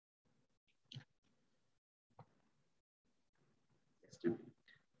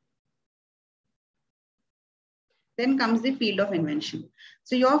 Then comes the field of invention.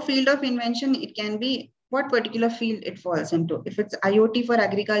 So your field of invention, it can be what particular field it falls into. If it's IoT for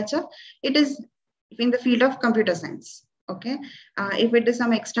agriculture, it is in the field of computer science. Okay. If it is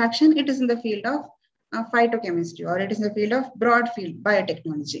some extraction, it is in the field of phytochemistry, or it is in the field of broad field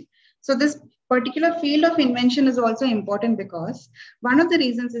biotechnology. So this particular field of invention is also important because one of the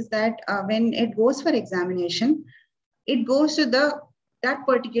reasons is that when it goes for examination, it goes to that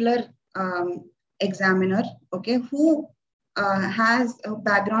particular examiner, okay, who has a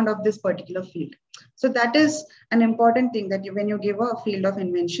background of this particular field. So that is an important thing, that when you give a field of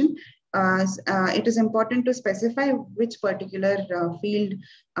invention, it is important to specify which particular field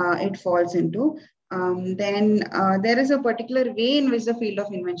it falls into. Then there is a particular way in which the field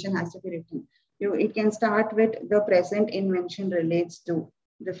of invention has to be written. It can start with the present invention relates to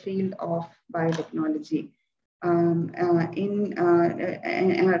the field of biotechnology.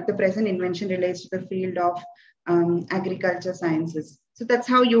 The present invention relates to the field of agriculture sciences. So that's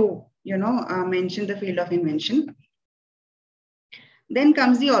how you mention the field of invention. Then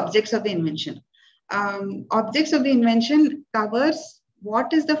comes the objects of the invention. Objects of the invention covers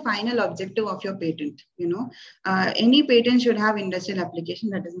what is the final objective of your patent. Any patent should have industrial application.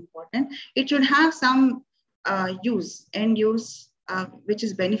 That is important. It should have some end use, which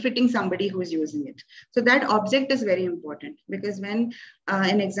is benefiting somebody who is using it. So that object is very important, because when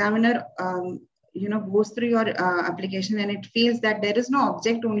an examiner goes through your application and it feels that there is no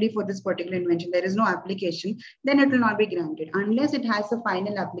object only for this particular invention, there is no application, then it will not be granted unless it has a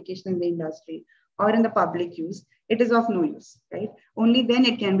final application in the industry or in the public use. It is of no use, right? Only then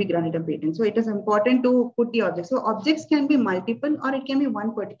it can be granted a patent. So it is important to put the object. So objects can be multiple, or it can be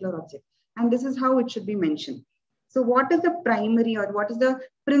one particular object, and this is how it should be mentioned. So what is the primary, or what is the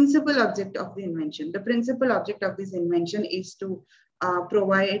principal object of the invention? The principal object of this invention is to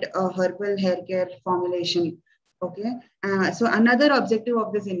provide a herbal hair care formulation. Okay. So another objective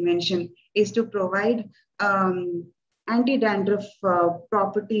of this invention is to provide anti-dandruff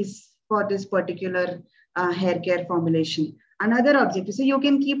properties for this particular hair care formulation. Another objective. So you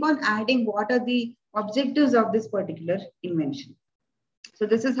can keep on adding what are the objectives of this particular invention. So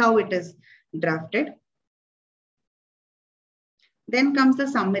this is how it is drafted. Then comes the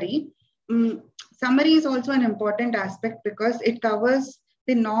summary. Summary is also an important aspect because it covers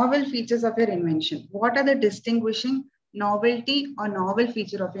the novel features of your invention. What are the distinguishing novelty or novel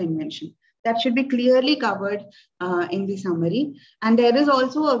feature of your invention? That should be clearly covered in the summary. And there is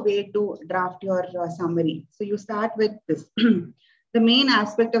also a way to draft your summary. So you start with this. The main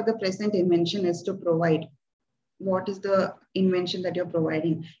aspect of the present invention is to provide. What is the invention that you're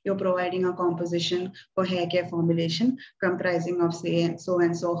providing? You're providing a composition for hair care formulation comprising of, say, so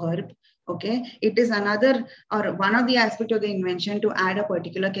and so herb. Okay, it is another or one of the aspects of the invention to add a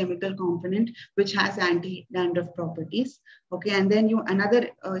particular chemical component which has anti-dandruff properties. Okay, and then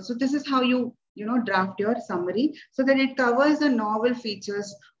so this is how you draft your summary so that it covers the novel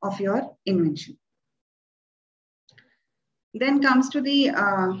features of your invention. Then comes to the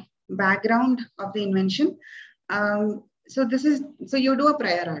background of the invention. So this is, so you do a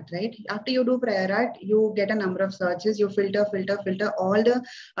prior art, right? After you do prior art, you get a number of searches, you filter all the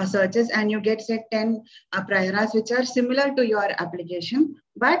searches, and you get say 10 prior arts which are similar to your application,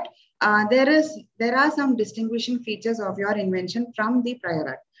 but there are some distinguishing features of your invention from the prior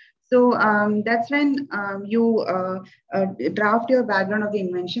art. So that's when you draft your background of the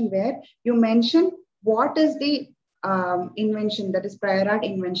invention, where you mention what is the invention, that is prior art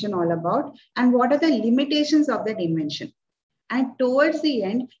invention, all about, and what are the limitations of that invention. And towards the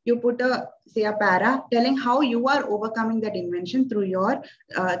end, you put a para telling how you are overcoming that invention through your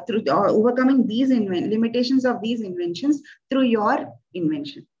overcoming these limitations of these inventions through your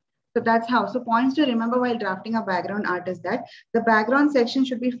invention. So that's how. So points to remember while drafting a background art is that the background section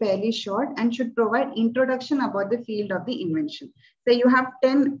should be fairly short and should provide introduction about the field of the invention. So you have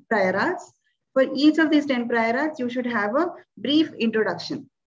 10 prior arts. For each of these 10 prior arts, you should have a brief introduction.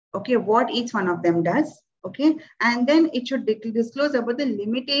 Okay, what each one of them does. Okay, and then it should disclose about the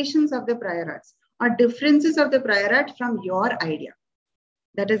limitations of the prior arts or differences of the prior art from your idea.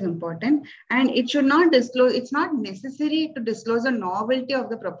 That is important. And it should not disclose, it's not necessary to disclose the novelty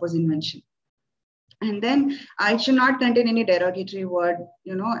of the proposed invention. And then it should not contain any derogatory word,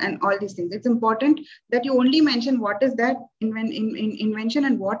 you know, and all these things. It's important that you only mention what is that invention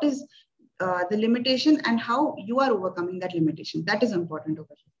and what is the limitation and how you are overcoming that limitation. That is important over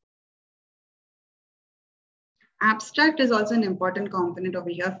here. Abstract is also an important component over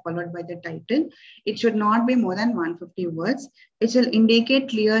here, followed by the title. It should not be more than 150 words. It shall indicate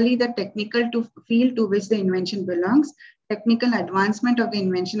clearly the technical field to which the invention belongs, technical advancement of the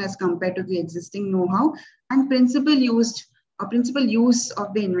invention as compared to the existing know-how, and principal use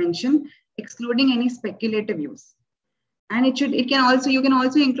of the invention, excluding any speculative use. And you can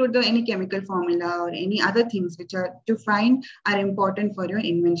also include any chemical formula or any other things which are to find are important for your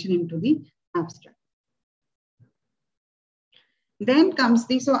invention into the abstract. Then comes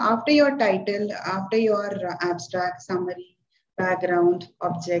so after your title, after your abstract, summary, background,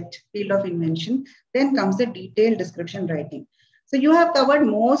 object, field of invention, then comes the detailed description writing. So you have covered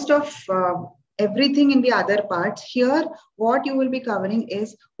most of everything in the other parts. Here, what you will be covering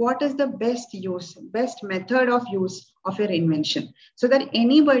is what is the best method of use of your invention, so that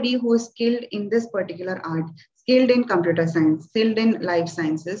anybody who is skilled in this particular art, skilled in computer science, skilled in life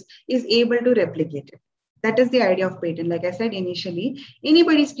sciences, is able to replicate it. That is the idea of patent. Like I said initially,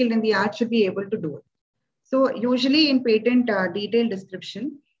 anybody skilled in the art should be able to do it. So usually in patent detailed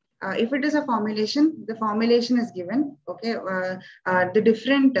description, if it is a formulation, the formulation is given. Okay, the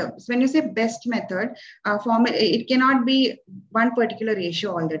different, so when you say best method, it cannot be one particular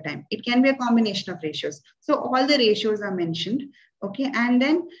ratio all the time. It can be a combination of ratios. So all the ratios are mentioned. Okay, and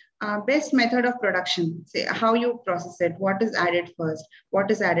then best method of production, say how you process it, what is added first, what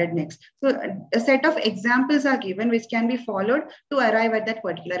is added next. So a set of examples are given which can be followed to arrive at that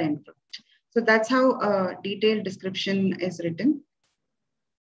particular end product. So that's how detailed description is written.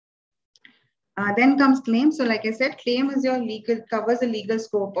 Then comes claim. So like I said, claim is covers the legal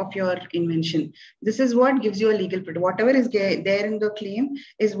scope of your invention. This is what gives you a legal protection. Whatever is there in the claim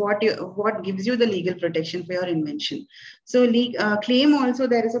is what gives you the legal protection for your invention. So claim also,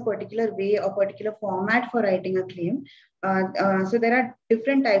 there is a particular way or particular format for writing a claim. So there are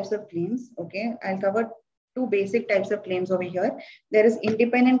different types of claims. Okay, I'll cover two basic types of claims over here. There is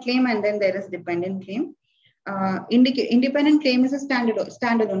independent claim and then there is dependent claim. Independent claim is a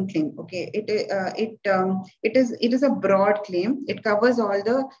standalone claim. Okay, it is a broad claim. It covers all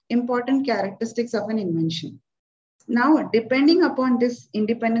the important characteristics of an invention. Now, depending upon this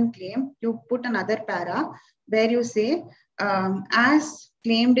independent claim, you put another para where you say, as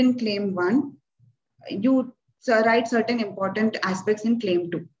claimed in claim 1, you write certain important aspects in claim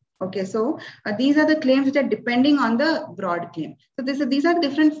 2. Okay, so these are the claims which are depending on the broad claim. So these are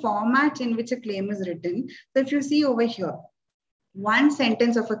different formats in which a claim is written. So if you see over here, one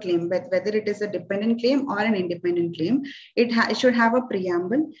sentence of a claim, whether it is a dependent claim or an independent claim, it should have a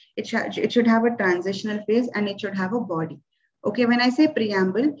preamble, it should have a transitional phase, and it should have a body. Okay, when I say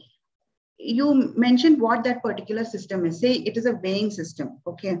preamble, you mentioned what that particular system is. Say it is a weighing system.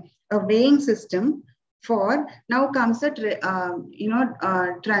 Okay, a weighing system. For now comes a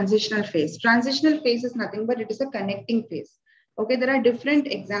transitional phase. Transitional phase is nothing but it is a connecting phase. Okay, there are different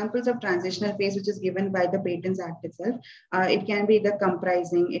examples of transitional phase which is given by the Patents Act itself. It can be the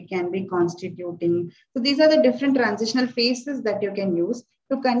comprising, it can be constituting. So these are the different transitional phases that you can use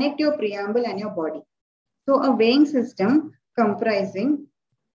to connect your preamble and your body. So a weighing system comprising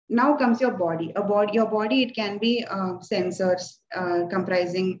now comes your body. Your body, it can be sensors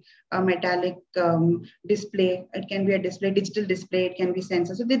comprising a metallic display. It can be a display, digital display. It can be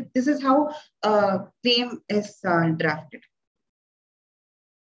sensors. So this is how a claim is drafted.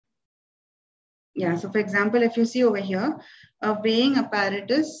 Yeah. So for example, if you see over here, a weighing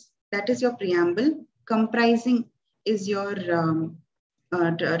apparatus, that is your preamble. Comprising is your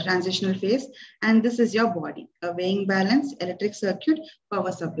transitional phase, and this is your body, a weighing balance, electric circuit,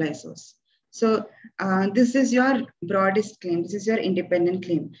 power supply source. So this is your broadest claim. This is your independent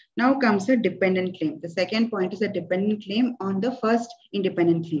claim. Now comes a dependent claim. The second point is a dependent claim on the first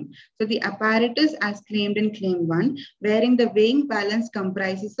independent claim. So the apparatus as claimed in claim 1, wherein the weighing balance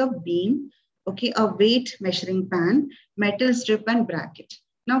comprises of beam, okay, a weight measuring pan, metal strip, and bracket.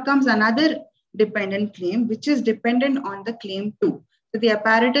 Now comes another dependent claim, which is dependent on the claim 2. So the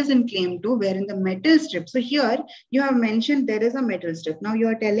apparatus in claim 2, wherein the metal strip. So here you have mentioned there is a metal strip. Now you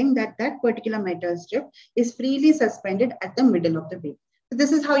are telling that that particular metal strip is freely suspended at the middle of the beam. So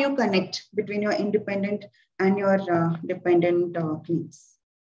this is how you connect between your independent and your dependent claims.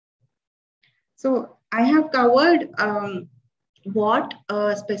 So I have covered what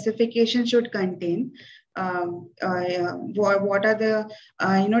a specification should contain. What are the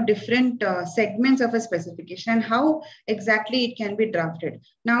different segments of a specification and how exactly it can be drafted.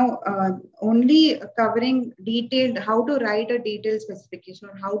 Now, only covering detailed how to write a detailed specification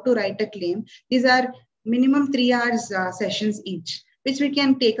or how to write a claim. These are minimum 3 hours sessions each, which we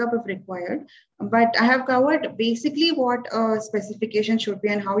can take up if required. But I have covered basically what a specification should be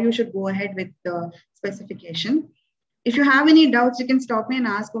and how you should go ahead with the specification. If you have any doubts, you can stop me and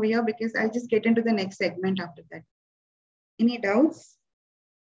ask over here because I'll just get into the next segment after that. Any doubts?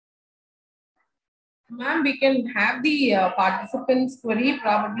 Ma'am, we can have the participants query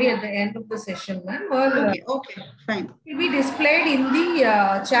probably at the end of the session, ma'am. Or okay, fine. It will be displayed in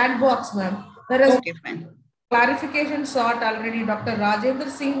the chat box, ma'am. There is fine. Clarification sought already. Dr. Rajendra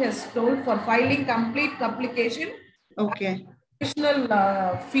Singh has told for filing complete application. Okay.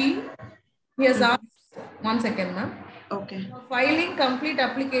 Additional fee. He has asked. 1 second, ma'am. Okay. For filing complete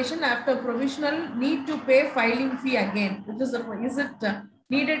application after provisional, need to pay filing fee again. Is it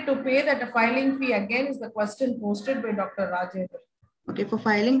needed to pay that filing fee again? Is the question posted by Dr. Rajendra. Okay, for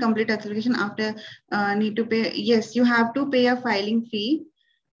filing complete application after need to pay. Yes, you have to pay a filing fee.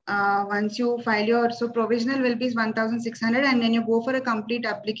 Once you file your, so provisional will be 1,600 and then you go for a complete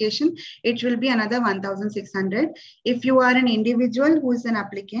application, it will be another 1,600. If you are an individual who is an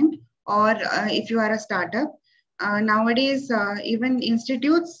applicant or if you are a startup, nowadays even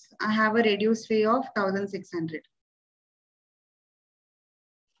institutes have a reduced fee of 1,600.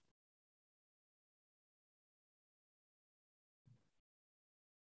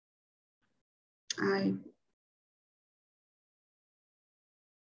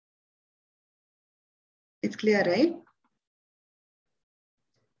 It's clear, right?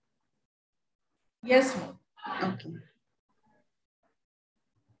 Yes, ma'am. Okay.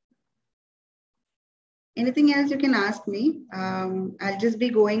 Anything else you can ask me? I'll just be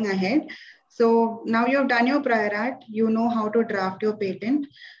going ahead. So now you've done your prior art, you know how to draft your patent.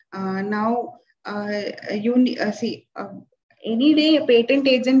 Now you see, any day a patent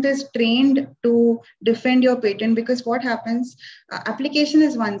agent is trained to defend your patent because what happens, application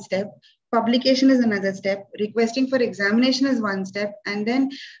is one step, publication is another step, requesting for examination is one step, and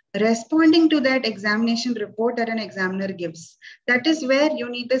then responding to that examination report that an examiner gives. That is where you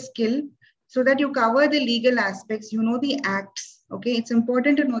need the skill so that you cover the legal aspects, you know the acts. Okay, it's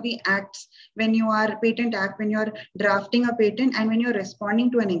important to know the acts when you are patent act, when you're drafting a patent and when you're responding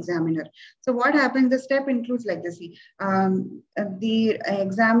to an examiner. So what happens, the step includes like this. The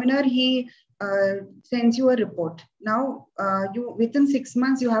examiner, he sends you a report. Now, you within 6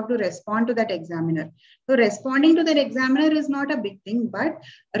 months, you have to respond to that examiner. So responding to that examiner is not a big thing, but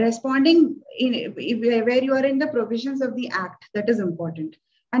responding where you are in the provisions of the act, that is important.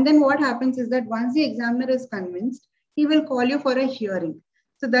 And then what happens is that once the examiner is convinced, he will call you for a hearing.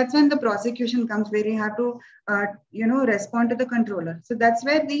 So that's when the prosecution comes, where you have to, respond to the controller. So that's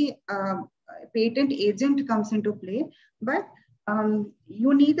where the patent agent comes into play. But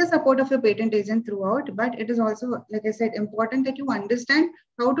you need the support of your patent agent throughout. But it is also, like I said, important that you understand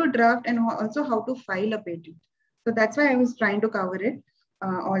how to draft and also how to file a patent. So that's why I was trying to cover it,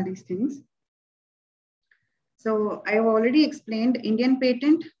 all these things. So I have already explained Indian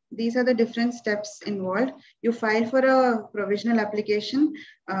patent. These are the different steps involved. You file for a provisional application,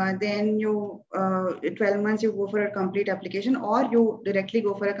 then you 12 months you go for a complete application, or you directly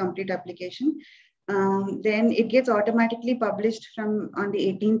go for a complete application. Then it gets automatically published from on the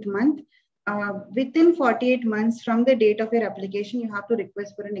 18th month. within 48 months from the date of your application, you have to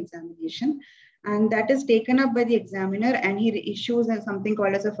request for an examination. And that is taken up by the examiner, and he issues something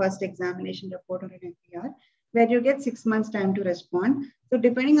called as a first examination report or an FDR, where you get 6 months time to respond. So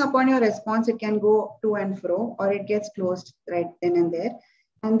depending upon your response, it can go to and fro, or it gets closed right then and there.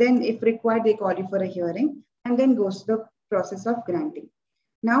 And then if required, they call you for a hearing and then goes to the process of granting.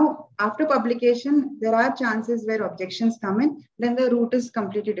 Now, after publication, there are chances where objections come in, then the route is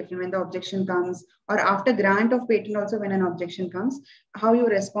completely different when the objection comes, or after grant of patent also when an objection comes, how you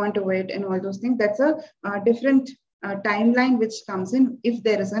respond to it and all those things. That's a different timeline which comes in if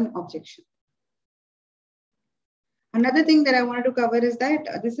there is an objection. Another thing that I wanted to cover is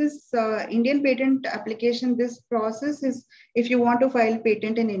that this is Indian patent application. This process is if you want to file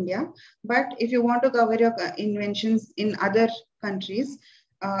patent in India, but if you want to cover your inventions in other countries,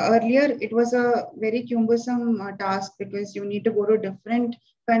 earlier it was a very cumbersome task because you need to go to different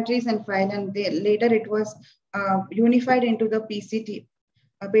countries and file, and later it was unified into the PCT,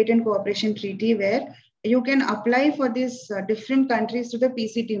 Patent Cooperation Treaty, where you can apply for these different countries to the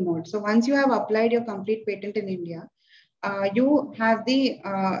PCT mode. So once you have applied your complete patent in India, you have the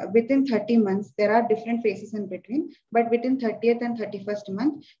within 30 months, there are different phases in between, but within 30th and 31st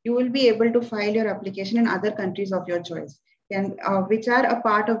month, you will be able to file your application in other countries of your choice, and which are a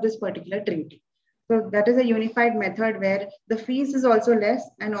part of this particular treaty. So that is a unified method where the fees is also less,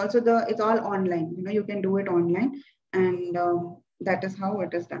 and also it's all online. You know, you can do it online, and that is how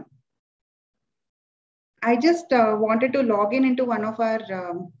it is done. I just wanted to log in into one of our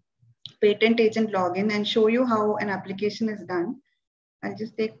patent agent login and show you how an application is done. I'll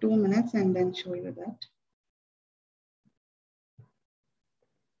just take 2 minutes and then show you that.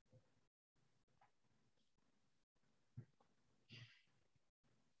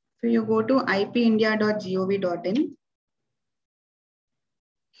 So you go to ipindia.gov.in.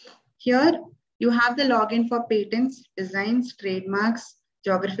 Here you have the login for patents, designs, trademarks,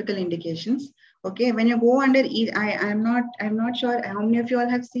 geographical indications. Okay, when you go under, I'm not sure how many of you all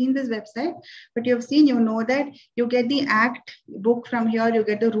have seen this website, but you have seen, you know that you get the act book from here, you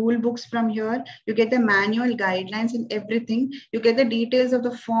get the rule books from here, you get the manual guidelines and everything. You get the details of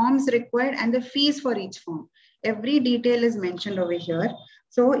the forms required and the fees for each form. Every detail is mentioned over here.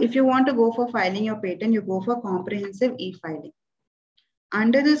 So if you want to go for filing your patent, you go for comprehensive e-filing.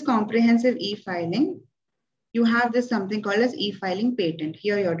 Under this comprehensive e-filing, you have this something called as e-filing patent.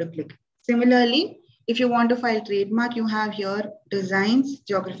 Here you have to click. Similarly, if you want to file trademark, you have here designs,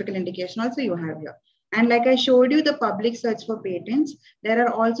 geographical indication also you have here. And like I showed you the public search for patents, there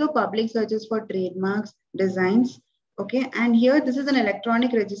are also public searches for trademarks, designs. Okay, and here this is an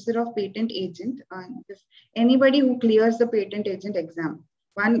electronic register of patent agent. Anybody who clears the patent agent exam.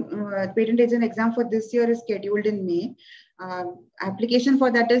 One patent agent exam for this year is scheduled in May. Application for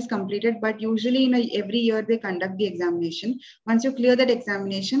that is completed, but usually every year they conduct the examination. Once you clear that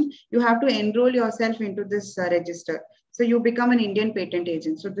examination, you have to enroll yourself into this register. So you become an Indian patent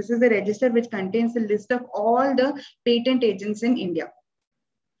agent. So this is the register which contains the list of all the patent agents in India.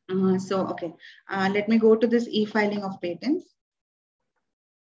 Okay, let me go to this e-filing of patents.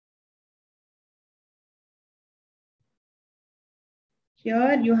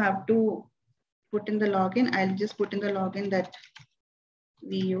 Here you have to put in the login. I'll just put in the login that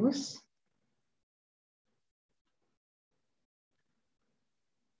we use.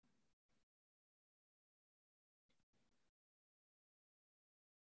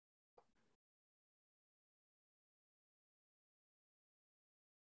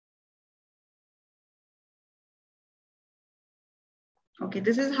 Okay,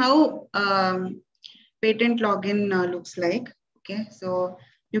 this is how patent login looks like. Okay, so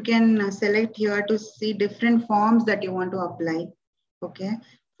you can select here to see different forms that you want to apply. Okay,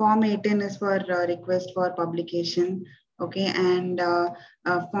 form 18 is for request for publication. Okay, and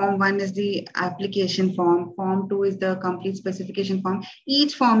form 1 is the application form. Form 2 is the complete specification form.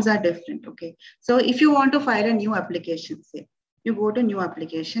 Each forms are different. Okay, so if you want to file a new application, say you go to new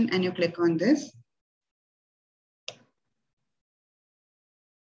application and you click on this.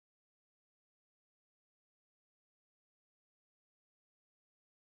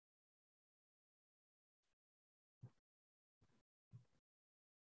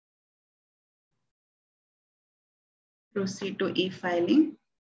 Proceed to e-filing.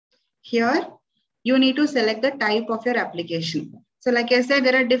 Here, you need to select the type of your application. So like I said,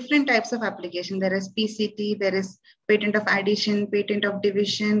 there are different types of application. There is PCT, there is patent of addition, patent of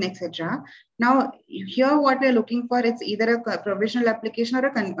division, etc. Now, here what we're looking for, it's either a provisional application or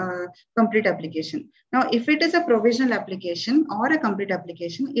a complete application. Now, if it is a provisional application or a complete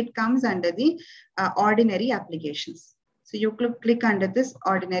application, it comes under the ordinary applications. So you click under this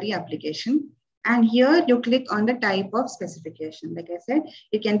ordinary application. And here you click on the type of specification. Like I said,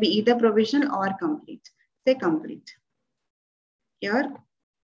 it can be either provisional or complete. Say complete. Here,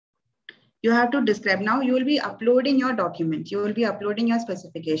 you have to describe. Now you will be uploading your document. You will be uploading your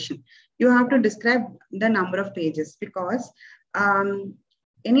specification. You have to describe the number of pages, because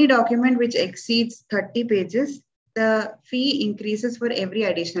any document which exceeds 30 pages, the fee increases for every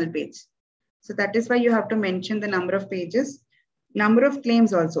additional page. So that is why you have to mention the number of pages, number of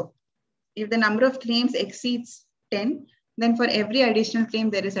claims also. If the number of claims exceeds 10, then for every additional claim,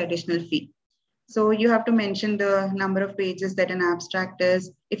 there is additional fee. So you have to mention the number of pages that an abstract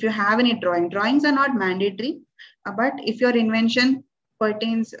is. If you have any drawings are not mandatory, but if your invention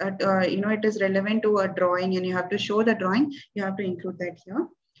pertains, it is relevant to a drawing and you have to show the drawing, you have to include that here.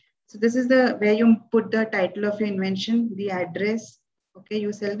 So this is where you put the title of your invention, the address. Okay,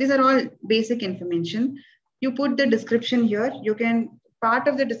 you sell. These are all basic information. You put the description here. Part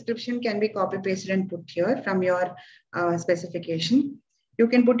of the description can be copy pasted and put here from your specification. You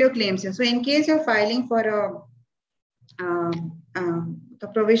can put your claims here. So in case you're filing for a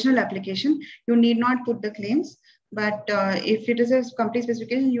provisional application, you need not put the claims. But if it is a complete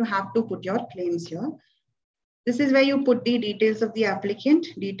specification, you have to put your claims here. This is where you put the details of the applicant,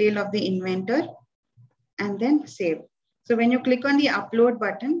 detail of the inventor, and then save. So when you click on the upload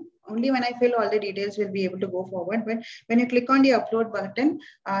button, only when I fill all the details will be able to go forward. But when you click on the upload button,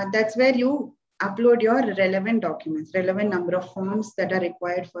 that's where you upload your relevant documents, relevant number of forms that are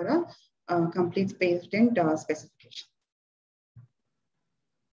required for a complete patent specification.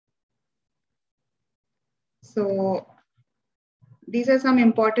 So these are some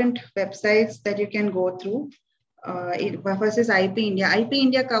important websites that you can go through. First is IP India. IP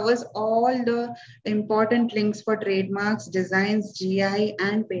India covers all the important links for trademarks, designs, GI,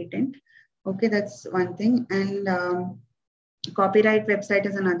 and patent. Okay, that's one thing. And copyright website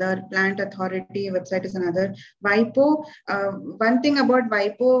is another. Plant Authority website is another. WIPO. One thing about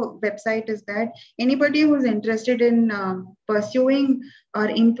WIPO website is that anybody who's interested in pursuing or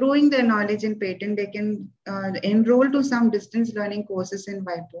improving their knowledge in patent, they can enroll to some distance learning courses in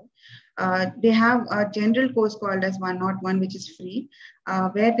WIPO. They have a general course called as 101, which is free,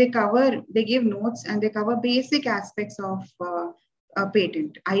 where they give notes and they cover basic aspects of a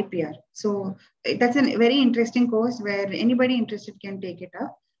patent, IPR. So that's a very interesting course where anybody interested can take it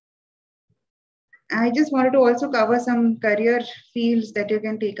up. I just wanted to also cover some career fields that you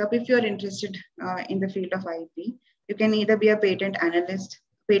can take up if you're interested in the field of IP. You can either be a patent analyst.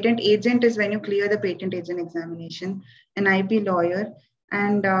 Patent agent is when you clear the patent agent examination, an IP lawyer.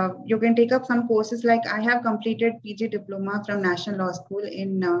 And you can take up some courses like I have completed PG diploma from National Law School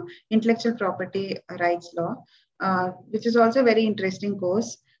in intellectual property rights law, which is also a very interesting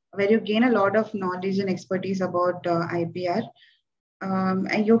course where you gain a lot of knowledge and expertise about IPR.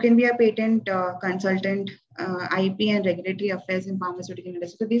 And you can be a patent consultant, IP and regulatory affairs in pharmaceutical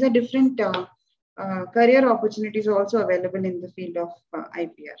industry. So these are different career opportunities also available in the field of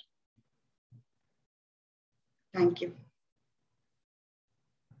IPR. Thank you.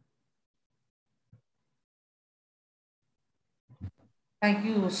 Thank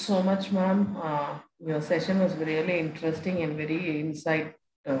you so much, ma'am. Your session was really interesting and very insight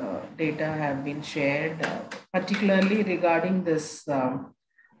data have been shared, particularly regarding this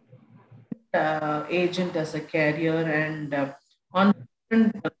agent as a carrier and on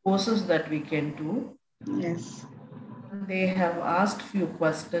different courses that we can do. Yes. They have asked few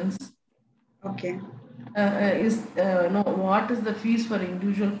questions. Okay. What is the fees for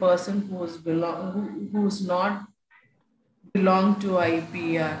individual person who's not belong to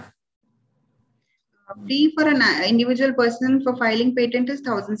IPR? Fee for an individual person for filing patent is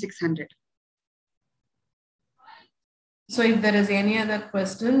 1,600. So if there is any other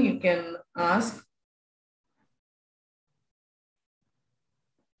question, you can ask.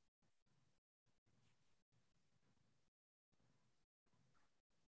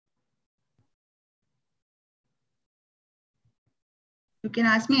 You can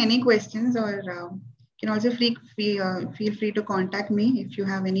ask me any questions, or you can also feel free to contact me if you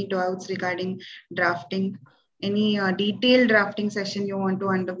have any doubts regarding drafting, any detailed drafting session you want to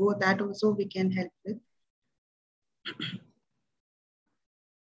undergo, that also we can help with.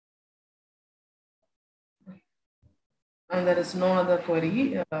 And there is no other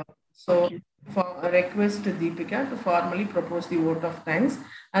query. Okay. For a request to Deepika to formally propose the vote of thanks,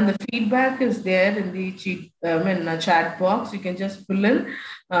 and the feedback is there in the chat box. You can just fill in.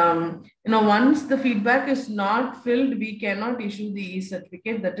 Once the feedback is not filled, we cannot issue the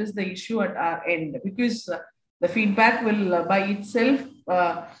e-certificate. That is the issue at our end, because the feedback will by itself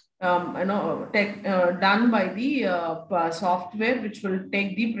done by the software, which will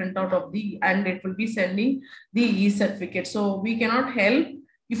take the printout of the, and it will be sending the e-certificate. So we cannot help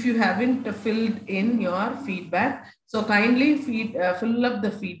if you haven't filled in your feedback. So kindly fill up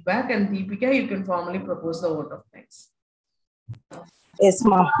the feedback, and Deepika, you can formally propose the vote of thanks. Yes,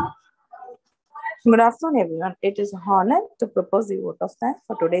 ma'am. Good afternoon, everyone. It is an honor to propose the vote of thanks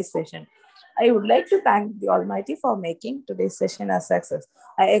for today's session. I would like to thank the Almighty for making today's session a success.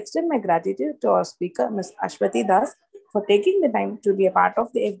 I extend my gratitude to our speaker, Ms. Ashwati Das, for taking the time to be a part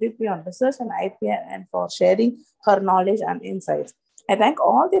of the FDP on research and IPR and for sharing her knowledge and insights. I thank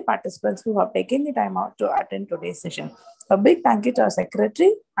all the participants who have taken the time out to attend today's session. A big thank you to our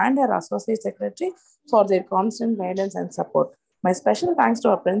secretary and our associate secretary for their constant guidance and support. My special thanks to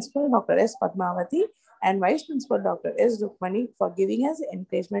our principal, Dr. S. Padmavati, and Vice Principal, Dr. S. Rukmani, for giving us the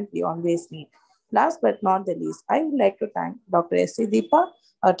encouragement we always need. Last but not the least, I would like to thank Dr. S. C. Deepa,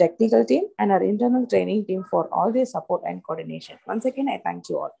 our technical team, and our internal training team for all their support and coordination. Once again, I thank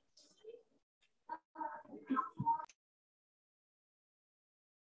you all.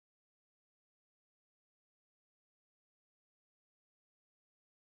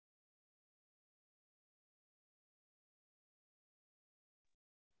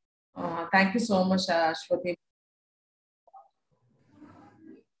 Thank you so much, Ashwati.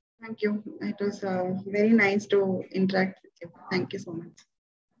 Thank you. It was very nice to interact with you. Thank you so much.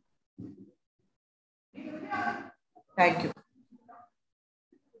 Thank you.